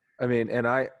 I mean, and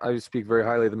I speak very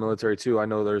highly of the military too. I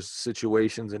know there's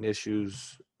situations and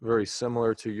issues very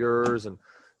similar to yours, and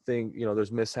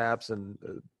there's mishaps, and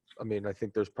I mean, I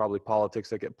think there's probably politics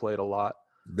that get played a lot.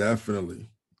 Definitely.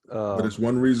 But it's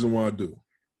one reason why I do.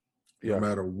 Yeah. No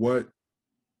matter what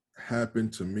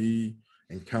happened to me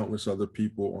and countless other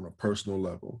people on a personal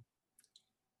level,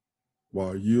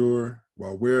 while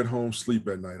we're at home sleep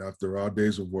at night after our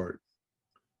days of work,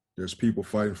 there's people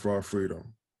fighting for our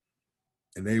freedom.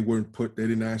 And they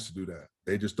didn't ask to do that.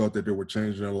 They just thought that they were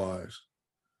changing their lives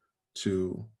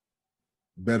to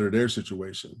better their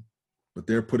situation. But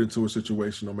they're put into a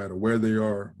situation, no matter where they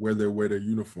are, where they wear their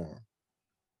uniform.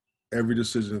 Every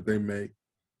decision that they make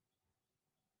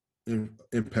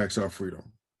impacts our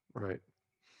freedom. Right.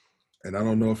 And I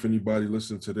don't know if anybody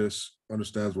listening to this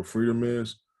understands what freedom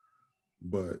is,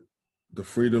 but the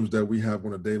freedoms that we have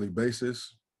on a daily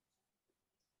basis,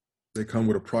 they come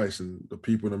with a price, and the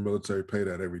people in the military pay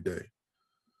that every day.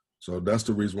 So that's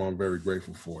the reason why I'm very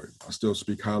grateful for it. I still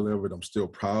speak highly of it. I'm still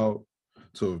proud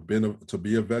to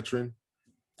be a veteran,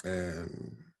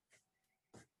 and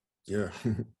yeah.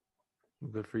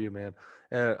 Good for you, man.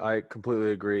 And I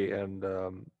completely agree. And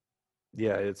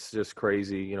yeah, it's just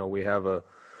crazy. We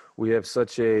have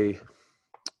such a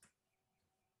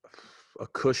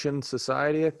cushioned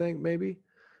society, I think maybe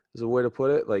is a way to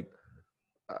put it. Like,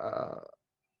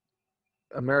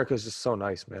 America is just so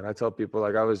nice, man. I tell people,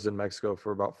 like, I was in Mexico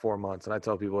for about 4 months, and I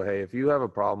tell people, hey, if you have a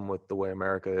problem with the way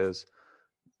America is,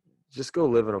 just go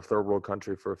live in a third world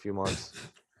country for a few months,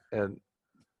 and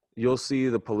you'll see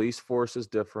the police force is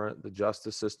different, the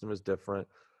justice system is different.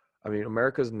 I mean,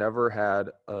 America's never had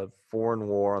a foreign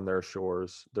war on their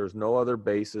shores. There's no other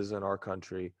bases in our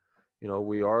country. You know,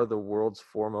 we are the world's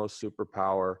foremost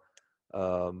superpower.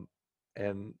 Um,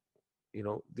 and, you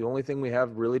know, the only thing we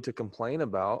have really to complain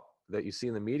about that you see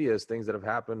in the media is things that have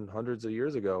happened hundreds of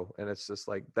years ago. And it's just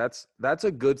like, that's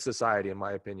a good society, in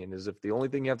my opinion, is if the only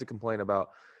thing you have to complain about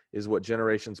is what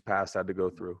generations past had to go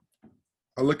through.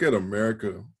 I look at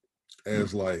America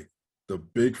as like the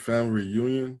big family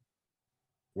reunion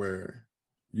where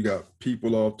you got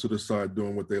people off to the side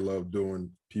doing what they love doing,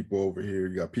 people over here,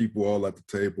 you got people all at the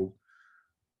table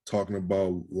talking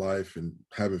about life and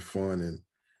having fun. And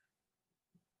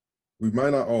we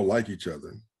might not all like each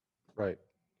other, Right.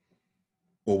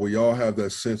 but we all have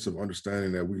that sense of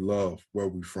understanding that we love where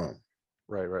we're from.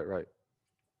 Right. Right. Right.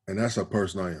 And that's a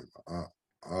person I am.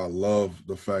 I love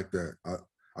the fact that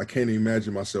I can't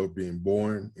imagine myself being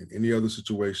born in any other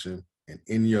situation in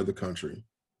any other country.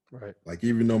 Right. Like,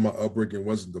 even though my upbringing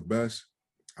wasn't the best,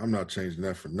 I'm not changing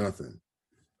that for nothing,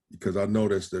 because I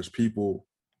noticed there's people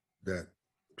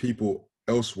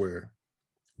elsewhere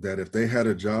that if they had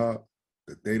a job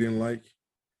that they didn't like,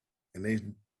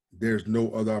 and there's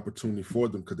no other opportunity for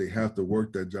them because they have to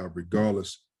work that job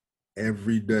regardless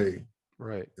every day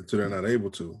Right. until they're not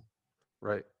able to.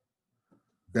 Right.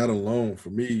 That alone for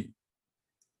me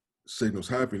signals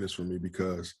happiness for me,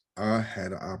 because I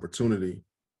had an opportunity.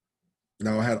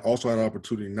 Now I also had an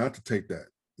opportunity not to take that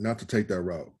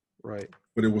route. Right.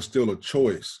 But it was still a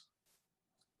choice.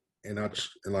 And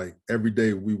like every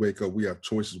day we wake up, we have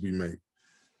choices we make.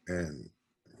 And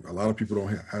a lot of people don't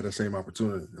have that same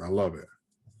opportunity. And I love it.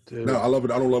 Dude. No, I love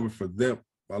it. I don't love it for them.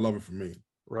 I love it for me.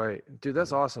 Right. Dude,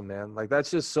 that's awesome, man. Like,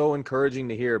 that's just so encouraging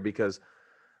to hear, because,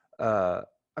 I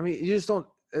mean, you just don't,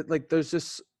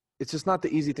 it's just not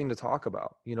the easy thing to talk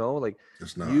about, you know, like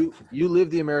It's not. you live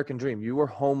the American dream. You were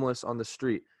homeless on the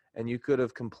street, and you could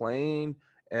have complained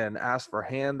and asked for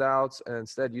handouts. And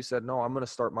instead you said, no, I'm going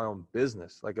to start my own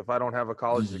business. Like, if I don't have a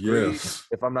college degree, Yes.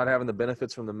 if I'm not having the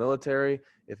benefits from the military,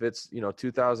 if it's,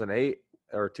 2008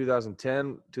 or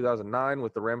 2010, 2009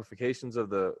 with the ramifications of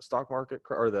the stock market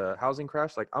or the housing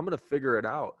crash, like, I'm going to figure it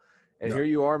out. And here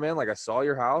you are, man. Like, I saw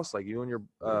your house, like you and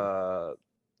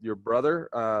your brother,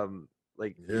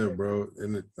 yeah, bro.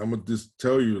 And I'm gonna just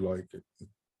tell you, like,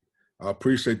 I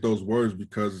appreciate those words,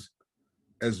 because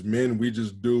as men, we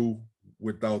just do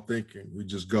without thinking. We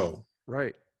just go.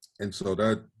 Right. And so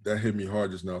that hit me hard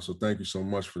just now. So thank you so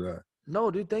much for that. No,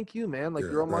 dude, thank you, man. Like,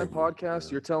 Yeah, you're on my podcast.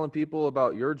 You're telling people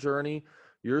about your journey,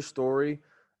 your story.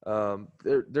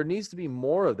 There needs to be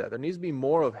more of that. There needs to be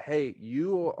more of, hey,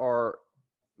 you are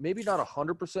maybe not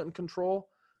 100% in control,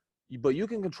 but you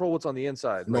can control what's on the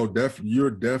inside. No, Like,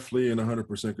 you're definitely in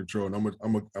 100% control. And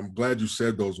I'm glad you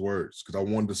said those words, because I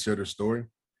wanted to share the story.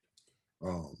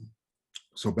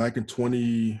 So back in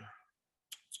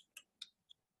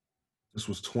this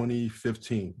was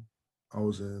 2015. I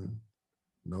was in,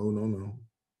 no.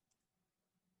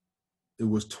 It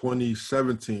was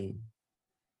 2017.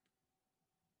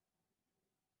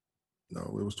 No,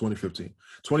 it was 2015.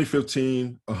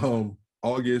 2015,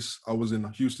 August, I was in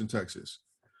Houston, Texas.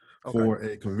 Okay. For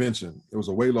a convention. It was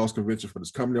a weight loss convention for this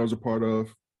company I was a part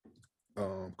of,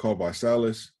 called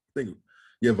Visalis.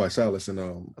 Visalis. And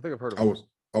I think I've heard of it.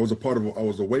 I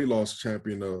was a weight loss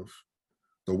champion of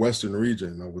the Western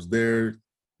region. I was there.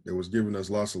 They was giving us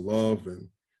lots of love, and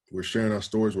we're sharing our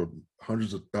stories with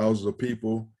hundreds of thousands of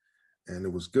people, and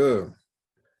it was good.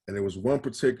 And there was one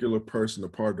particular person, a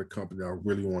part of the company, I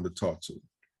really wanted to talk to.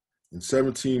 In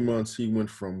 17 months, he went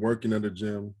from working at a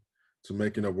gym to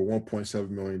making over $1.7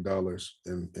 million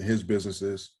in his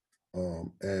businesses.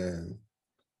 And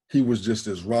he was just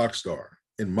this rock star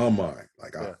in my mind.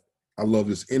 Like, yeah. I love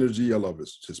his energy. I love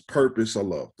his purpose. I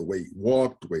love the way he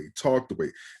walked, the way he talked, the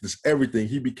way, just everything.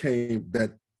 He became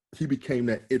that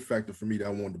it factor for me that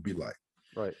I wanted to be like.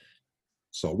 Right.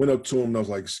 So I went up to him and I was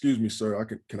like, excuse me, sir,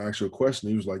 can I ask you a question?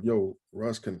 He was like, yo,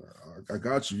 Russ, I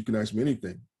got you. You can ask me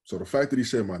anything. So the fact that he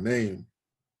said my name,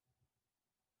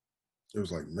 it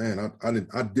was like, man, I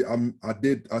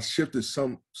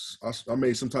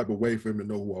made some type of way for him to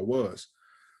know who I was.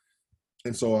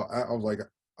 And so I was like,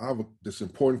 I have this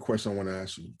important question I want to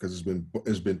ask you, because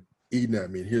it's been eating at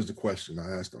me. And here's the question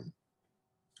I asked him.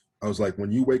 I was like,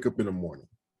 when you wake up in the morning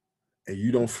and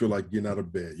you don't feel like getting out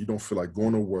of bed, you don't feel like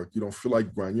going to work, you don't feel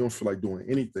like grinding, you don't feel like doing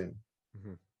anything,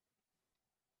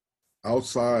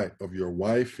 outside of your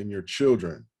wife and your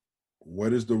children,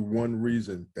 what is the one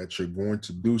reason that you're going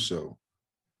to do so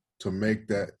to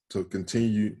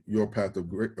continue your path of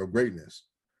greatness?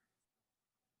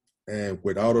 And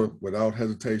without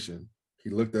hesitation, he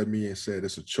looked at me and said,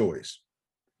 it's a choice.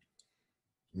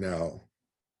 Now,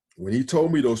 when he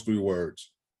told me those 3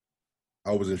 words,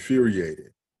 I was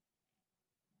infuriated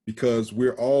because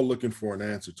we're all looking for an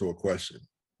answer to a question.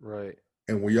 Right.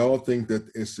 And we all think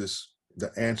that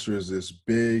the answer is this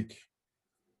big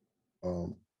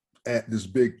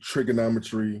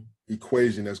trigonometry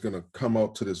equation that's going to come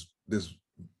out to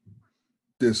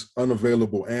this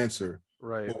unavailable answer.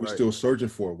 Right. But we're still searching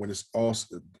for it when it's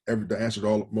the answer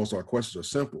to most of our questions are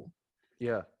simple.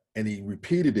 Yeah. And he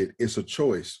repeated it. It's a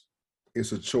choice.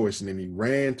 It's a choice. And then he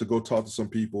ran to go talk to some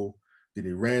people. Then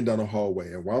he ran down the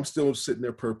hallway. And while I'm still sitting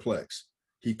there perplexed,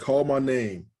 he called my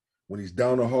name when he's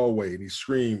down the hallway and he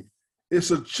screamed,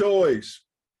 it's a choice.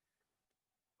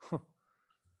 I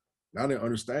didn't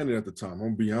understand it at the time. I'm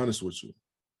going to be honest with you.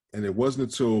 And it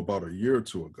wasn't until about a year or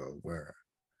 2 ago where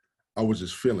I was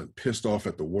just feeling pissed off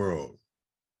at the world.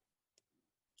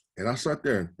 And I sat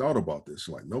there and thought about this.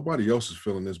 Like, nobody else is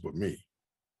feeling this but me.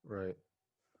 Right.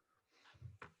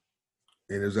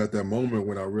 And it was at that moment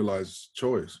when I realized it's a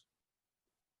choice.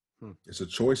 It's a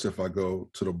choice if I go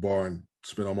to the bar and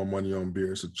spend all my money on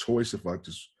beer. It's a choice if I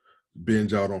just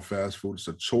binge out on fast food. It's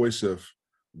a choice if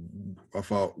I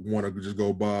want to just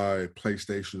go buy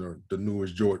PlayStation or the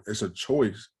newest Jordan. It's a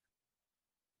choice.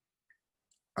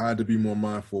 I had to be more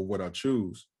mindful of what I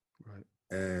choose. Right.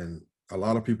 And a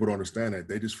lot of people don't understand that.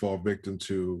 They just fall victim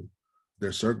to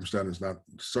their circumstances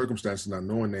not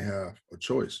knowing they have a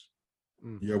choice.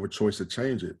 You have a choice to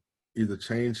change it. Either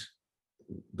change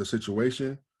the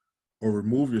situation or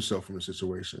remove yourself from the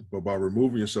situation. But by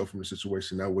removing yourself from the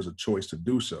situation, that was a choice to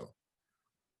do so.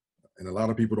 And a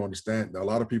lot of people don't understand. A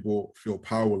lot of people feel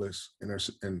powerless,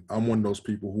 and I'm one of those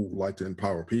people who like to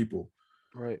empower people.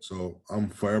 Right. So I'm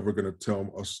forever going to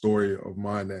tell a story of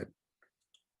mine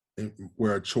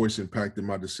where a choice impacted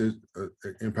my decision,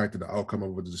 impacted the outcome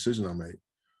of a decision I made.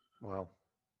 Wow.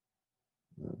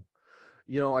 Yeah.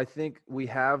 You know, I think we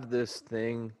have this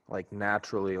thing like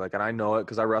naturally, like, and I know it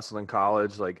because I wrestled in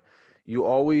college. Like, you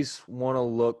always want to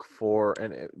look for,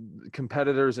 and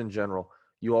competitors in general,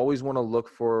 you always want to look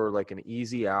for like an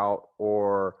easy out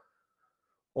or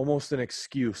almost an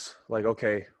excuse. Like,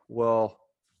 okay, well,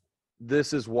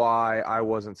 this is why I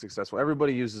wasn't successful.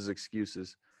 Everybody uses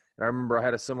excuses. And I remember I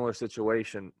had a similar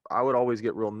situation. I would always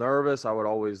get real nervous. I would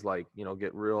always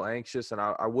get real anxious, and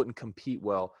I wouldn't compete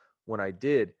well when I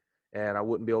did. And I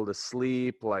wouldn't be able to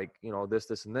sleep,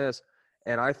 this, and this.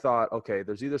 And I thought, okay,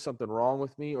 there's either something wrong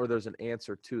with me or there's an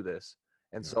answer to this.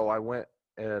 And so I went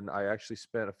and I actually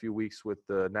spent a few weeks with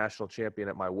the national champion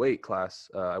at my weight class.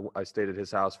 I stayed at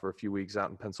his house for a few weeks out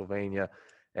in Pennsylvania,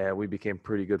 and we became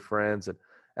pretty good friends.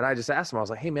 And I just asked him, I was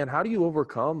like, hey, man, how do you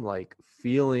overcome like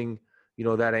feeling,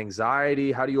 that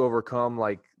anxiety? How do you overcome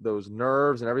like those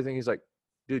nerves and everything? He's like,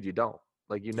 dude, you don't.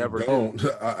 Like, you never do.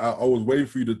 I was waiting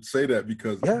for you to say that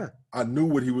because yeah. I knew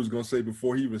what he was going to say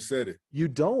before he even said it. You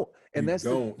don't. And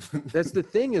you that's the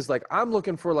thing is like, I'm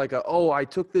looking for like I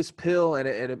took this pill and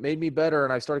it made me better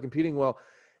and I started competing well.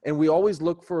 And we always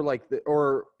look for like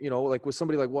like with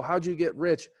somebody like, well, how'd you get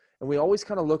rich? And we always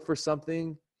kind of look for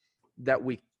something that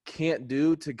we can't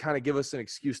do to kind of give us an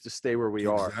excuse to stay where we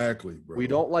are. Exactly, bro. We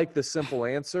don't like the simple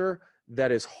answer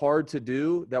that is hard to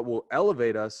do that will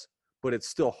elevate us, but it's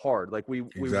still hard. Like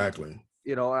exactly.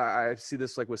 I see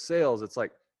this like with sales. It's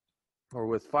like, or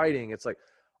with fighting, it's like,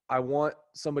 I want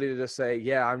somebody to just say,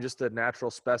 yeah, I'm just a natural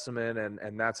specimen.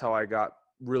 And that's how I got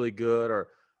really good or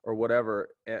whatever,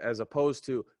 as opposed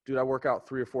to, dude, I work out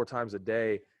 3 or 4 times a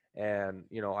day. And,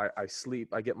 I sleep,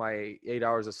 I get my 8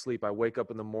 hours of sleep. I wake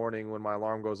up in the morning when my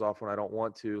alarm goes off when I don't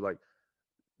want to. Like,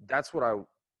 that's what I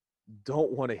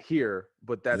don't want to hear,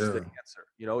 but that's the answer.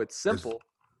 It's simple,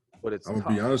 but it's I'm going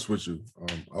to be honest with you.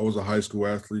 I was a high school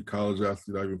athlete, college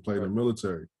athlete. I even played in the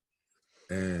military.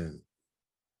 And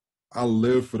I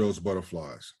lived for those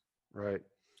butterflies. Right.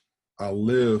 I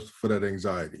lived for that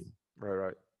anxiety.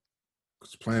 Right.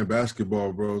 Because playing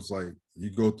basketball, bro, it's like you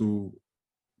go through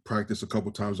practice a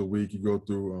couple times a week. You go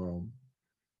through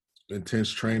intense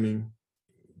training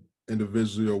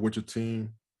individually or with your team.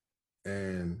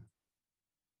 And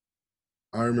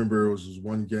I remember it was this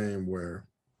one game where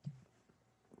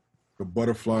the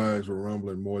butterflies were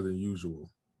rumbling more than usual.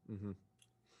 Mm-hmm.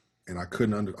 And I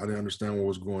didn't understand what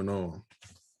was going on.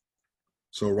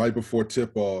 So right before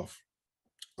tip-off,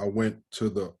 I went to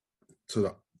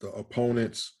the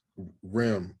opponent's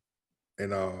rim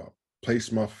and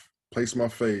placed my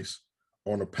face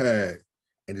on a pad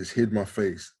and just hid my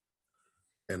face.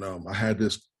 And I had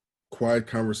this quiet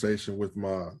conversation with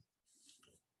my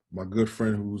good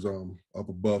friend who's up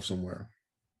above somewhere,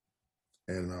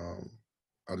 and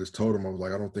I just told him, I was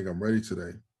like, I don't think I'm ready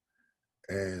today.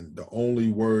 And the only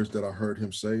words that I heard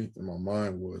him say in my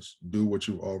mind was, do what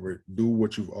you've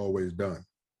always done.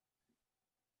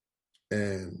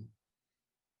 And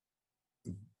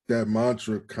that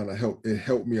mantra kind of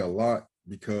helped me a lot,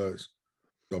 because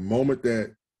the moment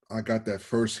that I got that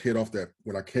first hit off that,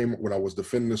 when I was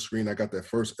defending the screen, I got that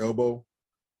first elbow,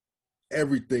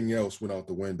 everything else went out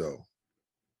the window.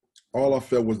 All I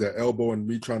felt was that elbow and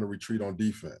me trying to retreat on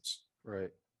defense.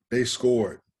 Right. They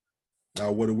scored.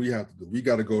 Now, what do we have to do? We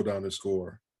got to go down and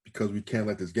score, because we can't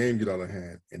let this game get out of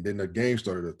hand. And then the game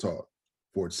started to talk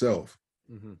for itself.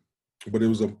 Mm-hmm. But it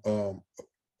was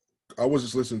I was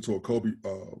just listening to a Kobe,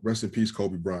 rest in peace,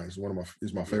 Kobe Bryant.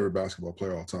 He's my favorite basketball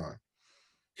player of all time.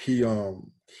 He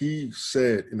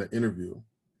said in an interview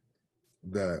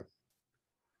that,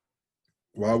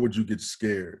 why would you get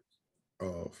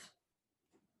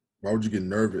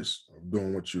nervous of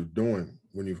doing what you're doing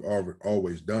when you've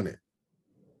always done it?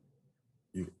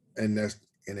 And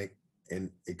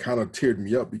it kind of teared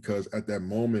me up, because at that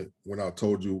moment when I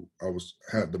told you I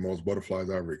had the most butterflies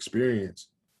I ever experienced,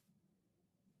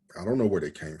 I don't know where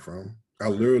they came from. I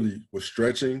literally was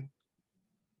stretching,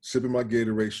 sipping my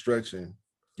Gatorade, stretching,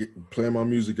 playing my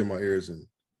music in my ears, and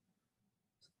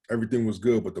everything was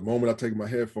good. But the moment I take my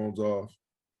headphones off,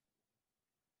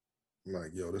 I'm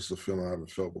like, yo, this is a feeling I haven't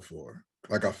felt before.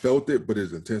 Like, I felt it, but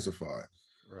it's intensified.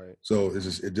 Right. So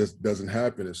it just doesn't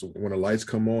happen. And so when the lights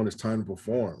come on, it's time to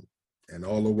perform. And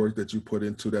all the work that you put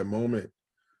into that moment,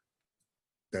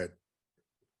 that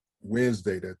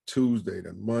Wednesday, that Tuesday,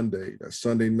 that Monday, that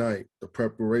Sunday night, the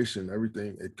preparation,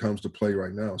 everything, it comes to play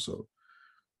right now. So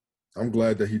I'm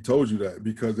glad that he told you that,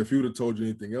 because if he would have told you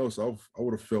anything else, I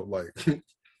would have felt like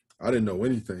I didn't know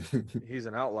anything. He's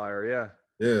an outlier, yeah.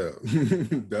 Yeah,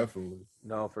 definitely.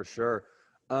 No, for sure.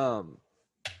 That's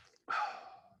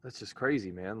just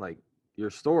crazy, man. Like, your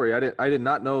story, I did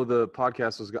not know the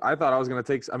podcast was I thought I was going to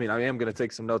take, I am going to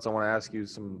take some notes. I want to ask you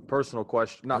some personal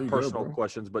questions, not personal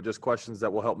questions, but just questions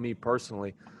that will help me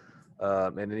personally,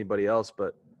 and anybody else.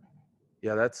 But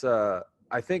yeah, that's, I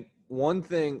think one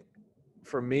thing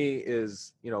for me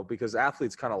is, because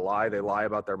athletes kind of lie. They lie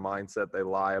about their mindset. They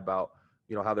lie about,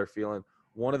 how they're feeling.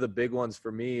 One of the big ones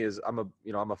for me is I'm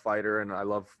a fighter and I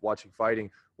love watching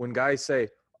fighting. When guys say,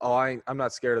 oh, I'm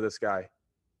not scared of this guy,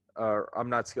 or I'm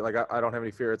not scared, like I don't have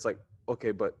any fear. It's like,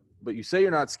 okay, but you say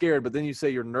you're not scared, but then you say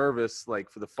you're nervous, like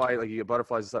for the fight, like you get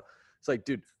butterflies and stuff. It's like,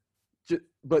 dude,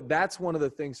 but that's one of the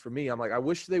things for me. I'm like, I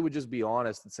wish they would just be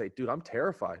honest and say, dude, I'm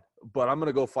terrified, but I'm going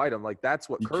to go fight him. Like, that's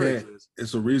what courage is.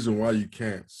 It's a reason why you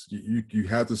can't. You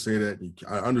have to say that.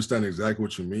 I understand exactly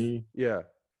what you mean. Yeah.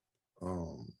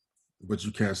 But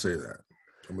you can't say that.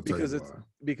 I'm gonna tell you why.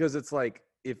 Because it's like,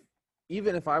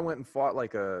 even if I went and fought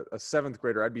like a seventh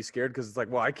grader, I'd be scared, because it's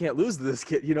like, well, I can't lose to this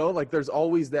kid, like there's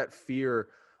always that fear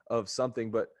of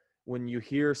something. But when you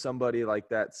hear somebody like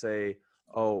that say,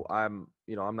 oh, I'm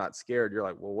not scared, you're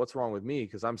like, well, what's wrong with me?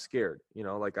 Because I'm scared,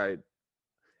 or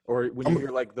when you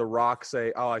hear like The Rock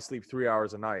say, oh, I sleep 3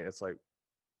 hours a night, it's like,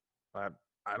 I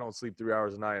don't sleep 3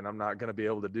 hours a night, and I'm not going to be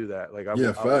able to do that. Like,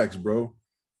 facts, bro.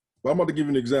 But I'm about to give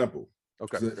you an example.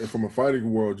 Okay. From a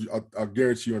fighting world, I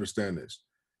guarantee you understand this.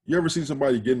 You ever seen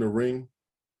somebody get in the ring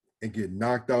and get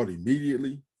knocked out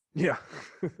immediately? Yeah.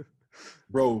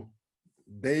 Bro,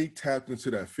 they tapped into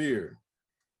that fear.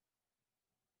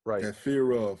 Right. That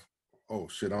fear of, oh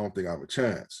shit, I don't think I have a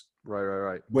chance.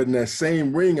 Right. But in that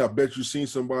same ring, I bet you seen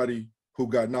somebody who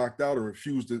got knocked out and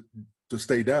refused to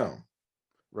stay down.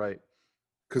 Right.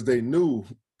 Because they knew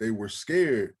they were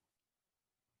scared,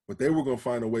 but they were going to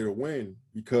find a way to win,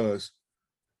 because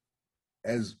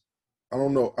I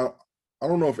don't know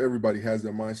if everybody has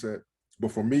that mindset,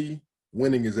 but for me,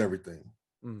 winning is everything.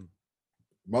 Mm.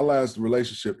 My last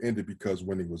relationship ended because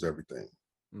winning was everything.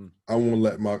 Mm. I won't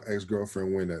let my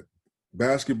ex-girlfriend win at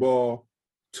basketball,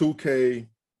 2K,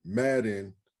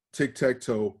 Madden,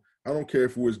 tic-tac-toe. I don't care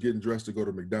if we was getting dressed to go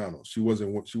to McDonald's. She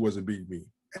wasn't beating me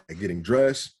at getting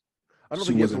dressed. I don't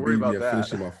think you have to worry about that.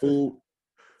 Finishing my food.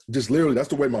 Just literally, that's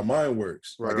the way my mind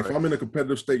works. Right, if I'm in a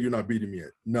competitive state, you're not beating me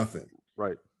at nothing.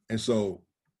 Right. And so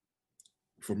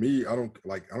for me, I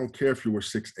don't care if you were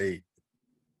 6'8".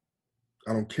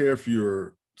 I don't care if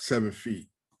you're 7 feet.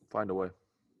 Find a way.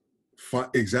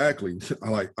 Exactly.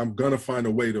 I'm gonna find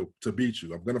a way to beat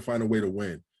you. I'm gonna find a way to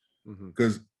win.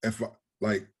 Because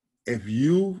if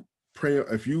you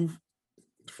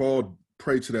fall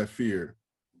prey to that fear,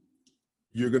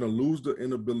 you're gonna lose the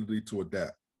inability to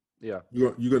adapt. Yeah.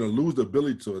 You're gonna lose the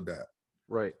ability to adapt.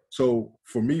 Right. So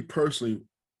for me personally,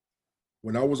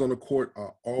 when I was on the court, I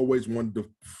always wanted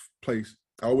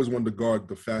to guard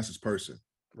the fastest person.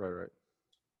 Right.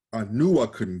 I knew I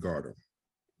couldn't guard him.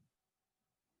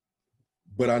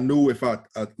 But I knew if I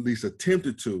at least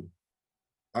attempted to,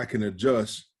 I can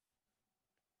adjust.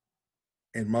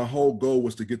 And my whole goal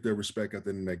was to get their respect at the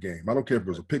end of that game. I don't care if it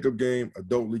was a pickup game,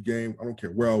 adult league game. I don't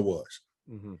care where I was.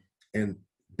 Mm-hmm. And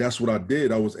that's what I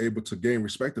did. I was able to gain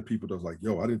respect to people that was like,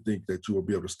 yo, I didn't think that you would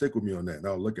be able to stick with me on that. And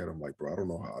I'll look at them like, bro, I don't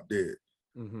know how I did.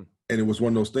 Mm-hmm. And it was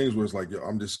one of those things where it's like, yo,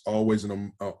 I'm just always in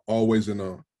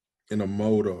a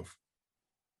mode of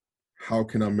how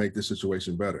can I make this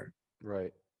situation better?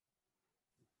 Right.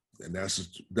 And that's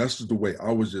just the way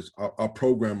I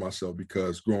programmed myself,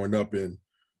 because growing up in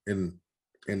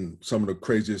some of the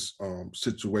craziest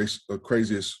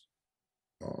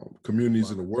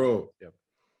communities in the world, yep.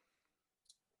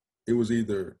 It was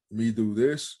either me do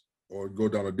this or go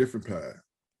down a different path.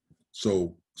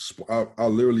 So I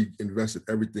literally invested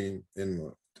everything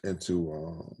into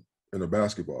the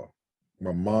basketball.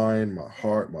 My mind, my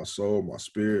heart, my soul, my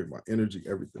spirit, my energy,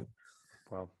 everything.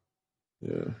 Wow.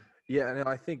 Yeah. Yeah, and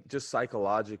I think just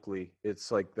psychologically,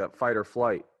 it's like that fight or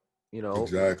flight. You know,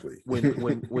 exactly.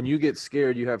 when you get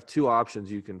scared, you have two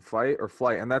options: you can fight or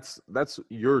flight, and that's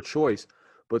your choice.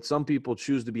 But some people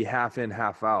choose to be half in,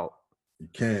 half out. You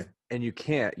can't. And you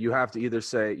can't. You have to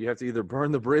either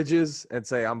burn the bridges and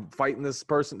say I'm fighting this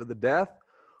person to the death,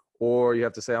 or you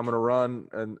have to say I'm going to run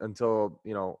until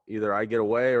either I get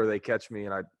away or they catch me.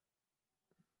 And I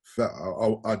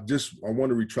want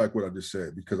to retract what I just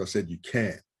said, because I said you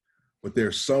can't. But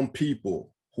there's some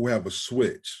people who have a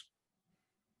switch,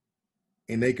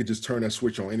 and they could just turn that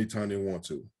switch on anytime they want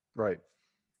to. Right.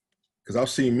 Because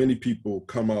I've seen many people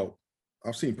come out.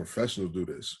 I've seen professionals do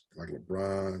this, like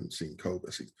LeBron, I've seen Kobe.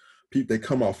 I've seen people, they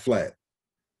come out flat.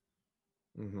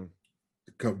 Mm-hmm.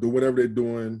 Do whatever they're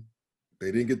doing.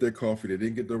 They didn't get their coffee. They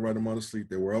didn't get the right amount of sleep.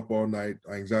 They were up all night,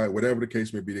 anxiety, whatever the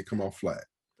case may be, they come out flat.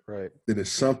 Right. Then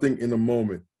there's something in the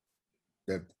moment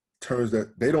that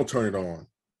they don't turn it on,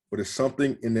 but it's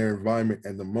something in their environment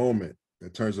and the moment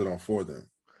that turns it on for them.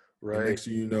 Right. And next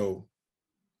thing you know,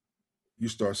 you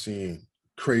start seeing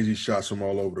crazy shots from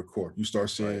all over the court. You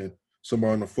start seeing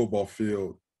somebody on the football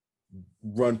field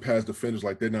run past defenders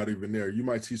like they're not even there. You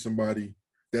might see somebody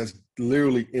that's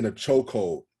literally in a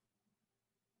chokehold.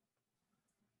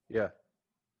 Yeah.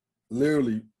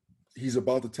 Literally, he's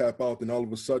about to tap out, and all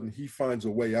of a sudden he finds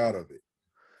a way out of it,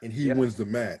 and he wins the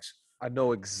match. I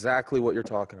know exactly what you're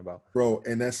talking about, bro.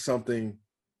 And that's something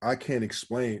I can't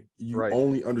explain. You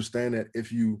only understand that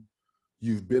if you've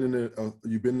been in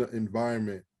an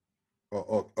environment,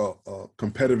 a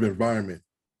competitive environment,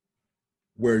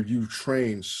 where you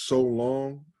train so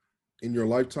long in your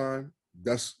lifetime.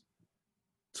 That's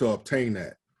to obtain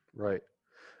that. Right.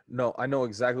 No, I know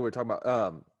exactly what you're talking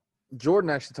about. Jordan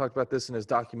actually talked about this in his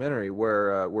documentary,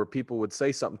 where people would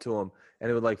say something to him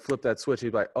and it would like flip that switch.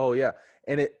 He'd be like, "Oh yeah,"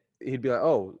 and he'd be like,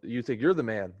 "Oh, you think you're the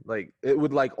man?" Like it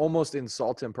would like almost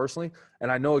insult him personally.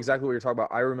 And I know exactly what you're talking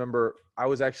about. I remember I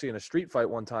was actually in a street fight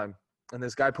one time, and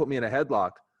this guy put me in a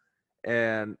headlock,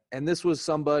 and this was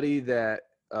somebody that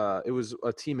it was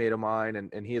a teammate of mine,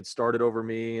 and he had started over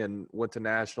me and went to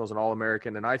nationals and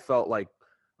All-American, and I felt like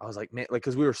I was like, man, like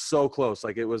because we were so close.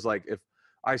 Like it was like if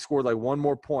I scored like one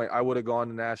more point, I would have gone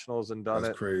to nationals and done it.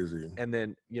 That's crazy. And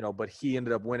then, but he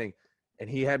ended up winning, and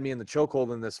he had me in the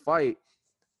chokehold in this fight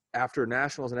after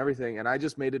nationals and everything. And I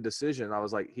just made a decision. I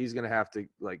was like, he's going to have to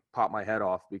like pop my head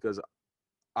off, because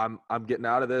I'm getting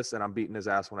out of this, and I'm beating his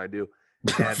ass when I do.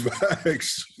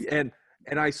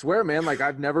 And I swear, man, like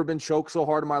I've never been choked so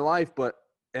hard in my life,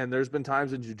 and there's been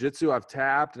times in jiu-jitsu I've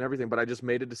tapped and everything, but I just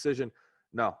made a decision.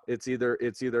 No, it's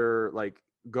either like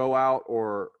go out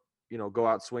or, go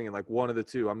out swinging, like one of the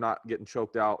two. I'm not getting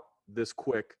choked out this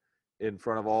quick in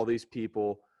front of all these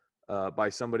people by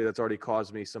somebody that's already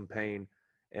caused me some pain.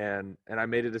 And I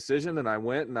made a decision, and I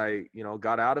went and I,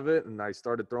 got out of it, and I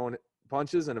started throwing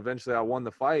punches, and eventually I won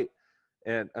the fight.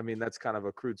 And I mean, that's kind of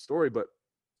a crude story, but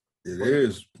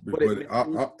that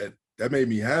made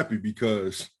me happy,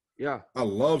 because I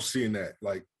love seeing that.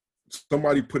 Like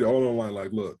somebody put it all on the line.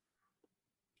 Like, look,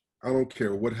 I don't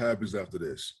care what happens after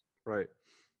this. Right.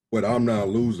 But I'm not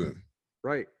losing.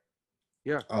 Right.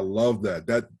 Yeah. I love that.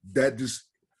 That just,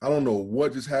 I don't know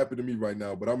what just happened to me right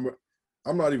now, but I'm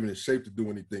not even in shape to do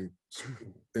anything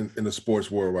in the sports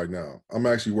world right now. I'm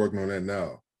actually working on that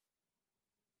now.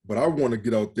 But I want to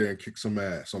get out there and kick some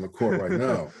ass on the court right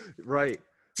now. Right.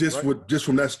 Just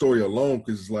from that story alone,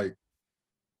 because it's like,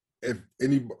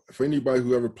 for anybody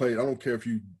who ever played, I don't care if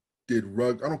you did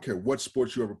rugby, I don't care what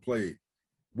sports you ever played,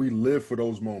 we live for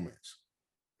those moments.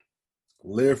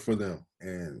 live for them.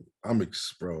 And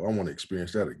bro, I want to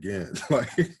experience that again. Like,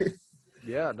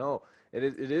 Yeah, no,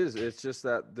 it is. It's just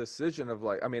that decision of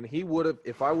like, I mean, he would have,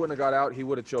 if I wouldn't have got out, he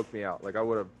would have choked me out. Like I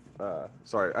would have,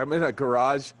 sorry, I'm in a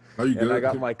garage are you and I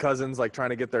got good? my cousins like trying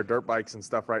to get their dirt bikes and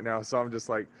stuff right now. So I'm just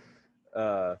like,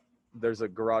 there's a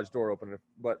garage door open,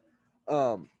 but,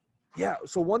 yeah.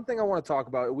 So one thing I want to talk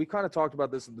about, we kind of talked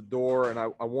about this at the door, and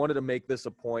I wanted to make this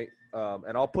a point,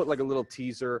 and I'll put like a little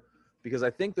teaser because I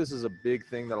think this is a big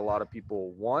thing that a lot of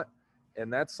people want,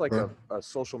 and that's like a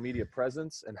social media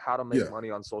presence and how to make Yeah.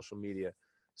 money on social media.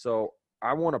 So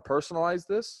I want to personalize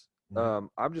this.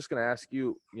 I'm just going to ask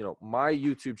you, you know, my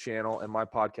YouTube channel and my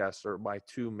podcast are my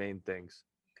two main things.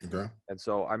 Okay. And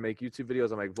so I make YouTube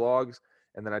videos, I make vlogs,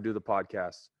 and then I do the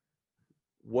podcast.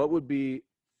 What would be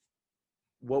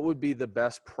the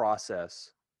best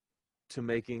process to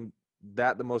making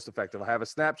that the most effective? I have a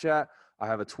Snapchat, I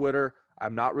have a Twitter.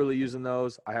 I'm not really using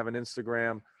those. I have an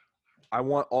Instagram. I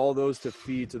want all those to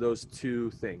feed to those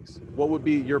two things. What would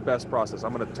be your best process?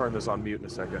 I'm going to turn this on mute in a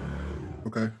second.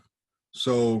 Okay.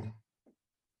 So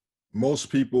most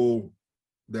people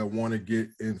that want to get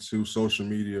into social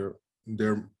media,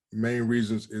 their main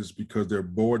reasons is because they're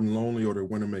bored and lonely, or they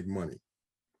want to make money.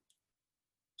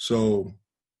 So,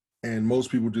 and most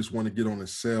people just want to get on and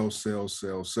sell.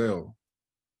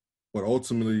 But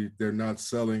ultimately, they're not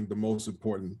selling the most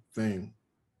important thing.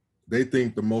 They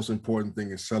think the most important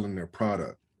thing is selling their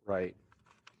product. Right.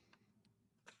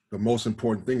 The most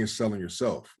important thing is selling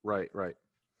yourself. Right.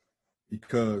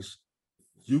 Because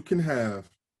you can have,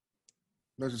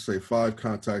 let's just say, 5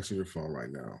 contacts in your phone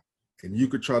right now, and you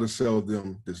could try to sell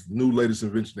them this new latest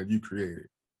invention that you created.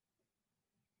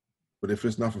 But if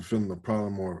it's not fulfilling a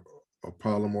problem or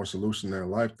solution in their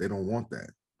life, they don't want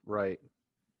that. Right.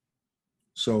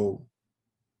 So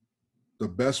the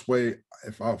best way,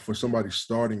 for somebody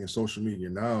starting in social media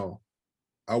now,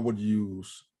 I would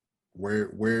use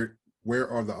where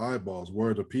are the eyeballs? Where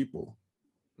are the people?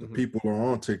 The people are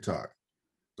on TikTok.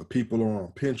 The people are on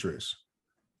Pinterest.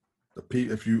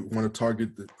 If you want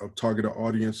to target an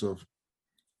audience of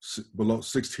below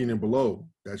 16 and below,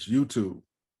 that's YouTube.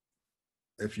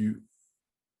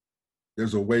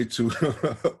 There's a way to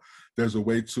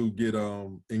get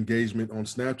engagement on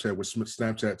Snapchat with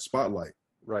Snapchat Spotlight.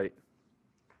 Right.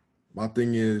 My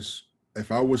thing is,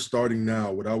 if I was starting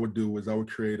now, what I would do is I would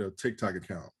create a TikTok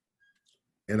account,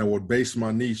 and I would base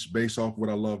my niche based off what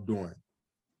I love doing,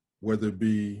 whether it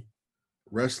be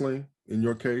wrestling, in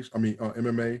your case,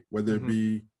 MMA, whether it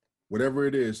be whatever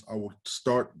it is, I will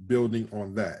start building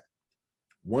on that.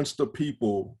 Once the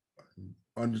people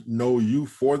know you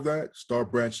for that,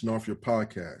 start branching off your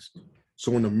podcast.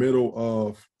 So in the middle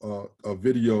of a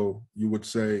video, you would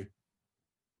say,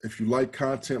 if you like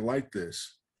content like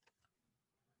this,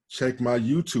 check my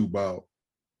YouTube out.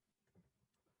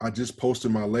 I just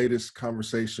posted my latest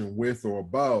conversation with or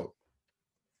about,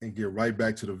 and get right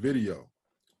back to the video.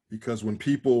 Because when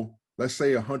people, let's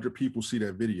say 100 people see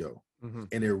that video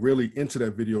and they're really into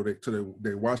that video,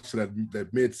 they watch that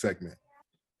mid segment,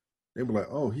 they be like,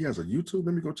 oh, he has a YouTube?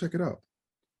 Let me go check it out.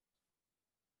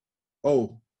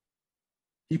 Oh,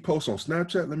 he posts on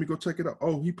Snapchat? Let me go check it out.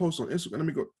 Oh, he posts on Instagram? Let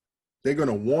me go. They're going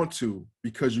to want to,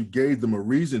 because you gave them a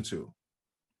reason to.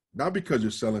 Not because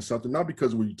you're selling something, not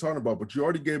because of what you're talking about, but you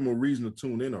already gave them a reason to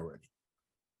tune in already.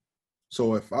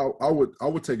 So if I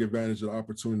would take advantage of the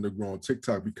opportunity to grow on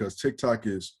TikTok, because TikTok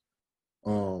is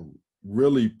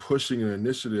really pushing an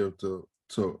initiative to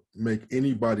make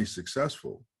anybody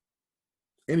successful.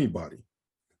 Anybody.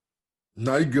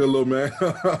 Now you good, little man.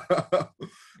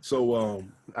 So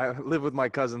I live with my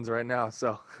cousins right now,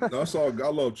 so that's all. I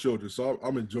love children, so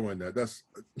I'm enjoying that. That's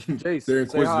Jace, their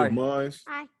say hi. inquisitive minds.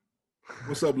 Hi.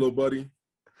 What's up, little buddy?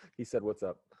 He said, "What's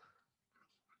up?"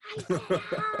 I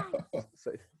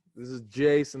said hi. This is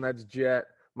Jace, and that's Jet.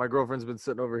 My girlfriend's been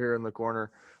sitting over here in the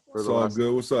corner for It's the all last.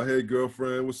 good. What's up? Hey,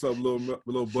 girlfriend. What's up,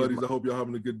 little She's buddies? I hope y'all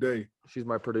having a good day. She's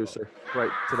my producer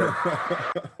right today.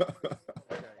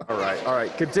 All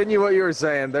right. Continue what you were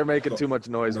saying. They're making too much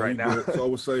noise No, right you now. good. So I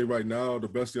would say right now, the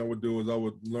best thing I would do is I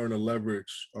would learn to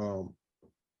leverage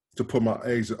to put my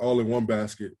eggs all in one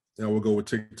basket, and I would go with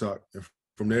TikTok. And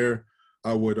from there,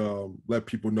 I would let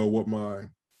people know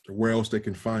where else they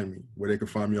can find me. Where they can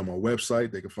find me on my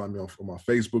website, they can find me on my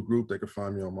Facebook group, they can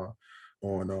find me on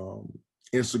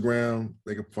Instagram,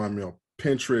 they can find me on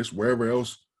Pinterest, wherever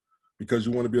else, because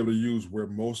you want to be able to use where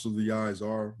most of the eyes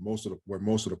are, where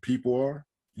most of the people are.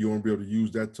 You want to be able to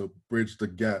use that to bridge the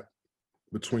gap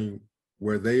between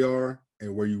where they are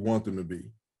and where you want them to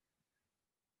be.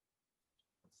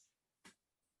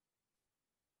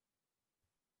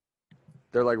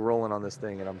 They're like rolling on this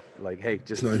thing, and I'm like, hey,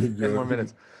 just No, you 10 more good.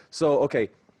 minutes. So, okay.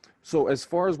 So as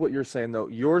far as what you're saying, though,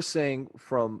 you're saying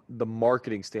from the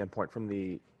marketing standpoint, from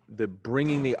the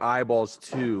bringing the eyeballs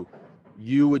to,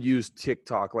 you would use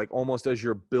TikTok like almost as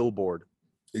your billboard.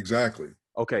 Exactly.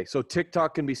 Okay, so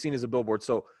TikTok can be seen as a billboard.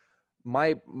 So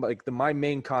my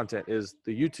main content is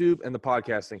the YouTube and the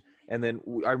podcasting. And then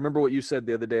I remember what you said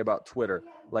the other day about Twitter.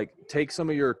 Like, take some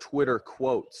of your Twitter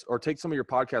quotes or take some of your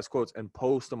podcast quotes and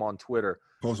post them on Twitter.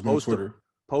 Post them on Twitter.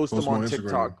 Post them on Instagram.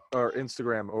 TikTok or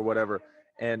Instagram or whatever,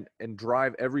 and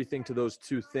drive everything to those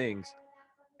two things.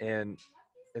 And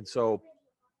so,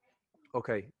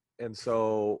 okay, and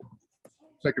so,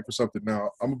 Check it for something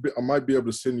now. I might be able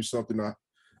to send you something I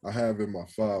have in my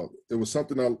file. It was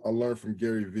something I learned from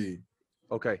Gary Vee.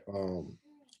 okay,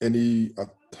 And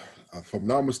if I'm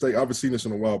not mistaken, I haven't seen this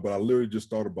in a while, but I literally just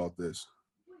thought about this.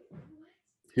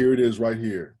 Here it is right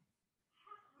here.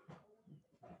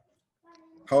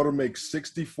 How to make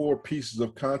 64 pieces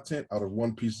of content out of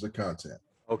one piece of content.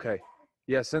 okay,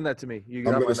 yeah, send that to me. I'm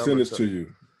going to send this to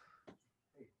you.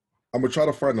 I'm going to try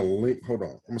to find a link. Hold on.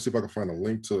 I'm going to see if I can find a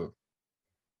link to.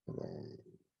 Hold on.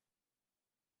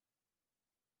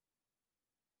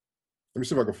 Let me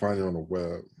see if I can find it on the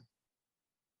web.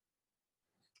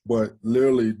 But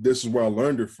literally, this is where I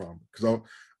learned it from, because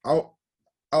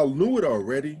I knew it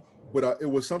already, but it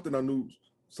was something I knew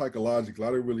psychologically. I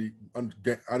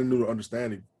didn't know the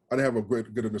understanding. I didn't have a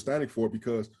good understanding for it,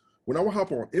 because when I would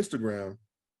hop on Instagram,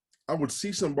 I would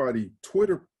see somebody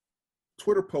Twitter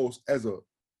post as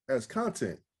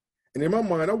content, and in my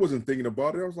mind, I wasn't thinking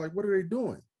about it. I was like, "What are they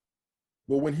doing?"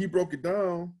 But when he broke it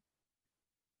down,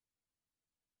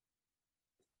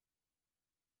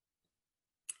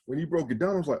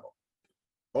 I was like,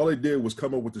 all they did was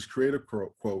come up with this creative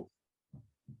quote.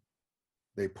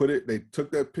 They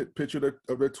took that picture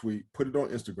of their tweet, put it on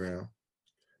Instagram.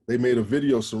 They made a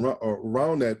video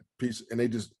around that piece, and they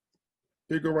just,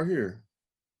 here you go right here.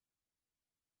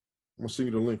 I'm gonna send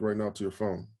you the link right now to your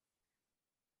phone.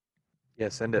 Yeah,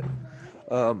 send it.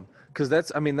 Because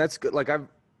that's good. Like,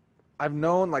 I've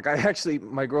known, like,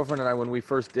 my girlfriend and I, when we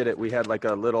first did it, we had like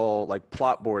a little like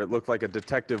plot board. It looked like a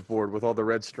detective board with all the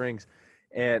red strings.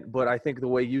 But I think the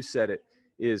way you said it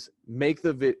is make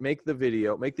the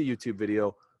video, make the YouTube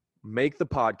video, make the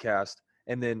podcast.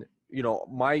 And then,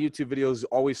 my YouTube videos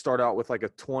always start out with like a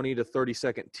 20 to 30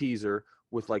 second teaser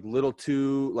with like little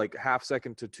half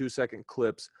second to 2 second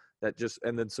clips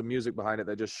and then some music behind it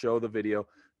that just show the video.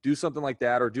 Do something like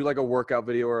that, or do like a workout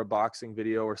video or a boxing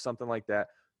video or something like that.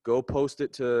 Go post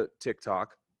it to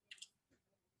TikTok,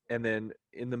 and then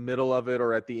in the middle of it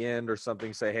or at the end or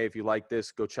something, say, hey, if you like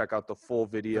this, go check out the full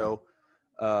video.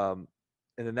 And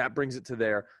then that brings it to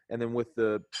there. And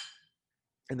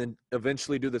then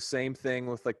eventually do the same thing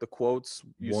with like the quotes.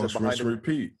 Wash, rinse,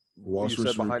 repeat. Wash,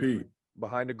 rinse, repeat.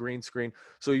 Behind a green screen.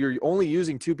 So you're only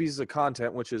using 2 pieces of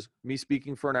content, which is me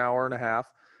speaking for an hour and a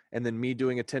half, and then me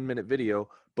doing a 10-minute video,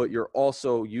 but you're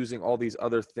also using all these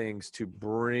other things to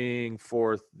bring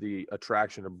forth the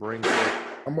attraction, to bring forth.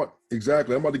 I'm about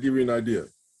to give you an idea.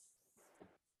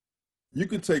 You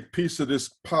can take a piece of this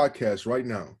podcast right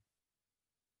now.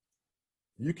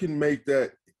 You can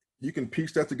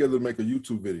piece that together to make a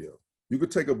YouTube video. You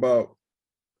could take about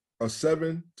a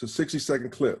 7 to 60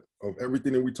 second clip of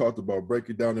everything that we talked about, break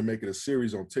it down and make it a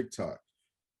series on TikTok.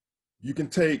 You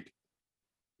could take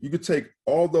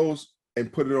all those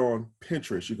and put it on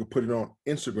Pinterest. You could put it on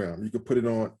Instagram. You could put it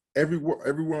on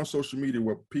everywhere on social media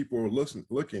where people are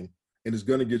looking, and it's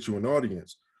going to get you an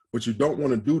audience. But you don't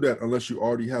want to do that unless you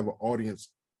already have an audience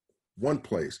one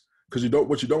place. Because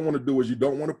what you don't want to do is you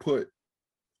don't want to put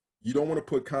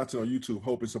content on YouTube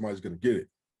hoping somebody's going to get it.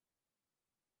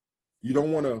 You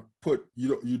don't want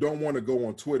to go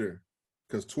on Twitter,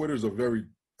 because Twitter is a very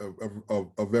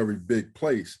big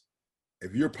place.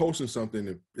 If you're posting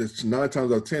something, it's 9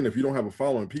 times out of 10, if you don't have a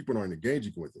following, people aren't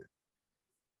engaging with it.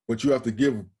 But you have to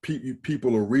give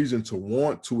people a reason to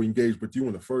want to engage with you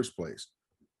in the first place.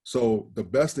 So the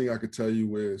best 2 things I could tell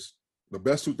you is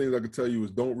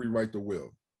don't rewrite the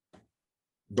wheel.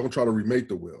 Don't try to remake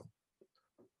the wheel.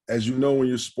 As you know, in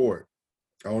your sport,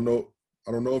 I don't know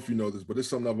if you know this, but it's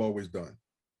something I've always done.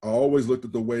 I always looked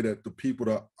at the way that the people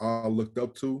that I looked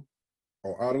up to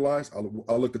or idolized,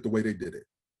 I looked at the way they did it.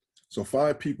 So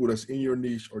find people that's in your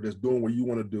niche or that's doing what you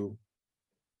want to do,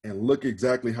 and look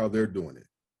exactly how they're doing it.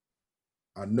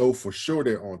 I know for sure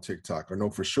they're on TikTok. I know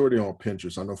for sure they're on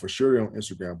Pinterest. I know for sure they're on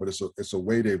Instagram, but it's a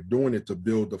way they're doing it to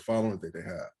build the following that they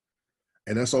have.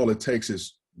 And that's all it takes,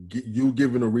 is you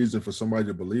giving a reason for somebody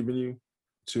to believe in you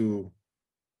to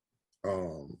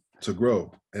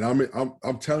grow. And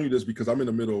I'm telling you this because I'm in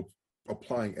the middle of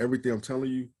applying everything I'm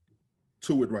telling you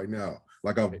to it right now.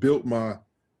 Like I've built my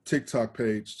TikTok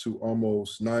page to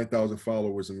almost 9,000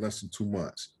 followers in less than 2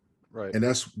 months. Right. And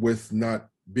that's with not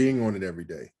being on it every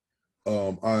day.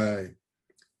 And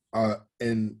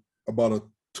about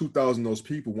 2,000 of those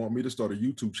people want me to start a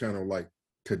YouTube channel like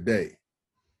today.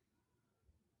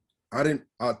 I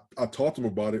talked to them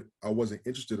about it. I wasn't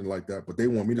interested in like that, but they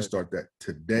want me to start that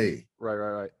today.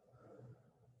 Right.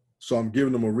 So I'm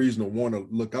giving them a reason to want to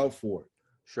look out for it.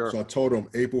 Sure. So I told them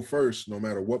April 1st, no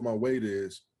matter what my weight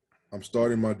is, I'm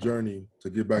starting my journey to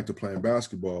get back to playing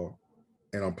basketball,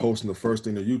 and I'm posting the first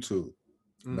thing to YouTube.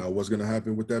 Now, what's going to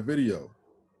happen with that video?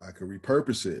 I can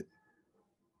repurpose it.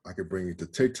 I can bring it to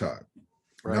TikTok.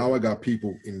 Right. Now I got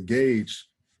people engaged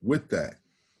with that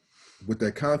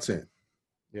content.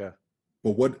 Yeah.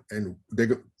 But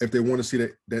if they want to see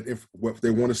if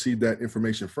they want to see that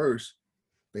information first,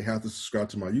 they have to subscribe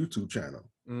to my YouTube channel.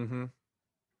 Mm-hmm.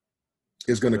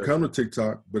 It's going to come to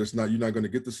TikTok, but it's not. You're not going to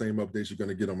get the same updates you're going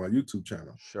to get on my YouTube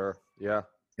channel. Sure. Yeah.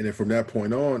 And then from that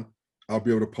point on, I'll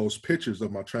be able to post pictures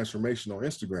of my transformation on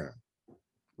Instagram.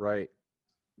 Right.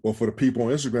 Well, for the people on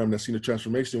Instagram that seen the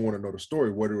transformation and want to know the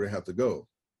story, where do they have to go?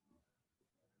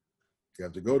 You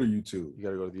have to go to YouTube. You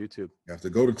got to go to YouTube. You have to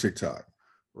go to TikTok.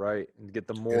 Right. And get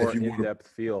the more in-depth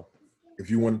feel. If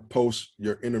you want to post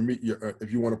your intermediate,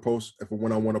 if you want to post,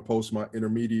 when I want to post my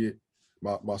intermediate,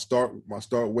 my start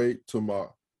weight to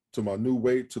my new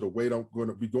weight, to the weight I'm going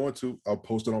to be going to, I'll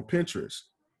post it on Pinterest.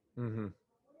 Mm-hmm.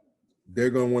 They're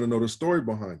going to want to know the story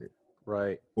behind it.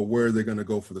 Right. But where are they going to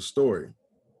go for the story?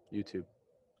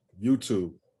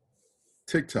 YouTube,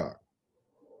 TikTok.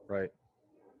 Right.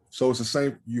 So it's the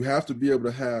same. You have to be able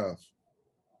to have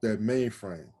that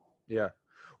mainframe. Yeah.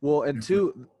 Well, and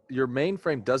two, your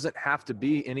mainframe doesn't have to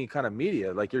be any kind of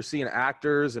media. Like you're seeing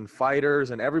actors and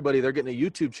fighters and everybody, they're getting a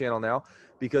YouTube channel now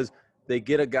because they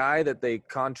get a guy that they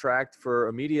contract for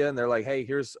a media and they're like, hey,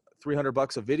 here's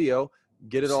 $300 a video,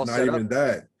 get it all set up. Not even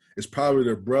that. It's probably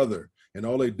their brother. And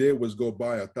all they did was go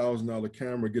buy $1,000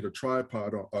 camera, get a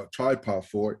tripod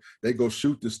for it. They go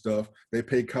shoot this stuff. They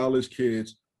pay college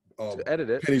kids to edit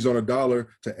it, pennies on a dollar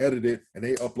to edit it, and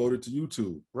they upload it to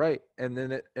YouTube. Right. And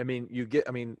then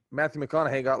Matthew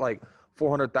McConaughey got like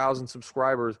 400,000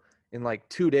 subscribers in like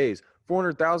 2 days.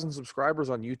 400,000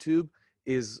 subscribers on YouTube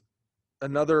is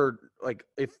another, like,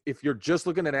 if you're just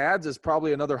looking at ads, is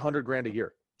probably another $100,000 a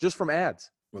year just from ads.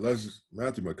 Well,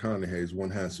 Matthew McConaughey is one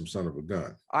handsome son of a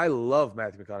gun. I love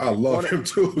Matthew McConaughey. I love him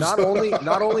too. Not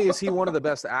only is he one of the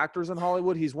best actors in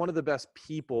Hollywood, he's one of the best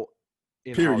people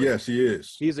in Hollywood. Yes, he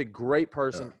is. He's a great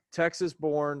person. Yeah. Texas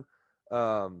born.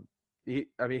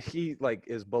 He like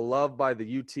is beloved by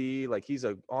the UT. Like he's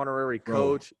an honorary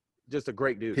coach. Just a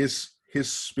great dude. His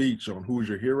speech on "Who's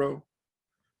Your Hero"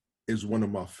 is one of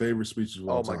my favorite speeches of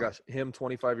all time. Oh my gosh, him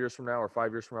 25 years from now or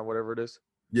 5 years from now, whatever it is.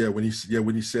 Yeah, when he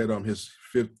said his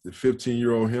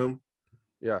 15-year-old him.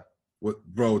 Yeah. What,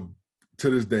 bro? To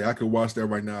this day, I could watch that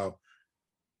right now,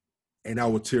 and I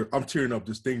would tear. I'm tearing up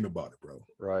just thinking about it, bro.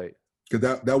 Right.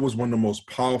 Because that was one of the most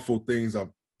powerful things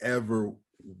I've ever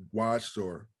watched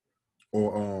or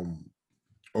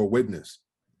witnessed.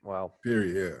 Wow.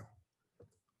 Period. Yeah.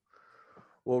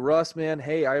 Well, Russ, man,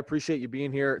 hey, I appreciate you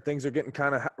being here. Things are getting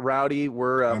kind of rowdy.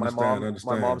 We're my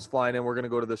mom's flying in. We're gonna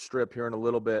go to the Strip here in a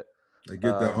little bit. I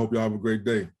get that. Hope y'all have a great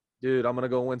day. Dude, I'm going to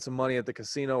go win some money at the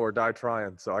casino or die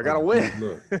trying. So I got to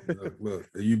win. Look.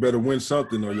 You better win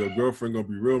something or your girlfriend going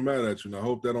to be real mad at you. And I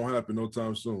hope that don't happen no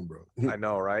time soon, bro. I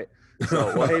know, right?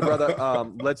 So, well, hey, brother,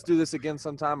 let's do this again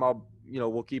sometime.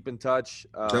 We'll keep in touch.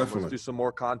 Definitely. Let's do some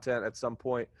more content at some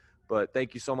point. But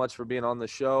thank you so much for being on the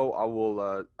show. I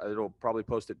will, it'll probably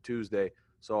post it Tuesday.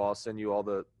 So I'll send you all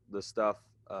the stuff.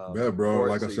 Yeah, bro.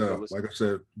 Like I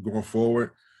said, going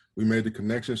forward, we made the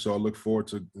connection, so I look forward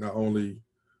to not only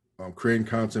creating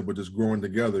content but just growing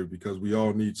together, because we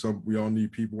all need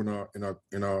people in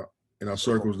our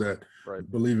circles that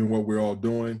believe in what we're all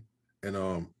doing, and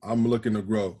I'm looking to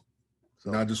grow,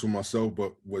 not just with myself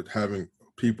but with having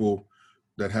people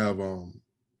that have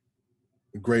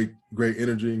great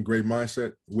energy and great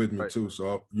mindset with me too.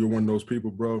 So you're one of those people,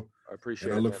 bro. I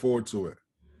appreciate it. I look forward to it.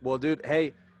 Well, dude,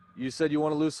 hey. You said you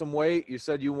want to lose some weight. You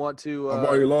said you want to. I've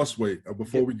already lost weight.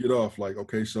 Before we get off,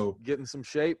 okay, so get in some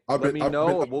shape. Let me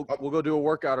know. We'll go do a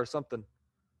workout or something.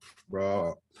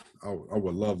 Bro, I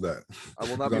would love that. I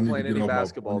will not be playing any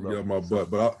basketball though. Get off my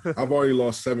butt, but I've already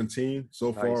lost 17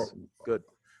 so far. Good.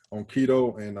 On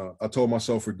keto, and I told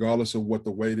myself, regardless of what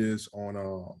the weight is on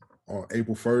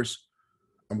April 1st,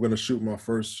 I'm gonna shoot my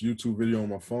first YouTube video on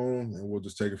my phone, and we'll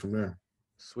just take it from there.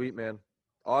 Sweet, man.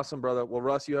 Awesome, brother. Well,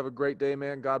 Russ, you have a great day,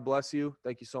 man. God bless you.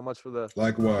 Thank you so much for the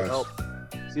likewise help.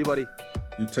 See you, buddy.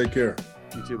 You take care.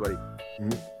 You too, buddy.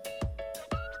 Mm-hmm.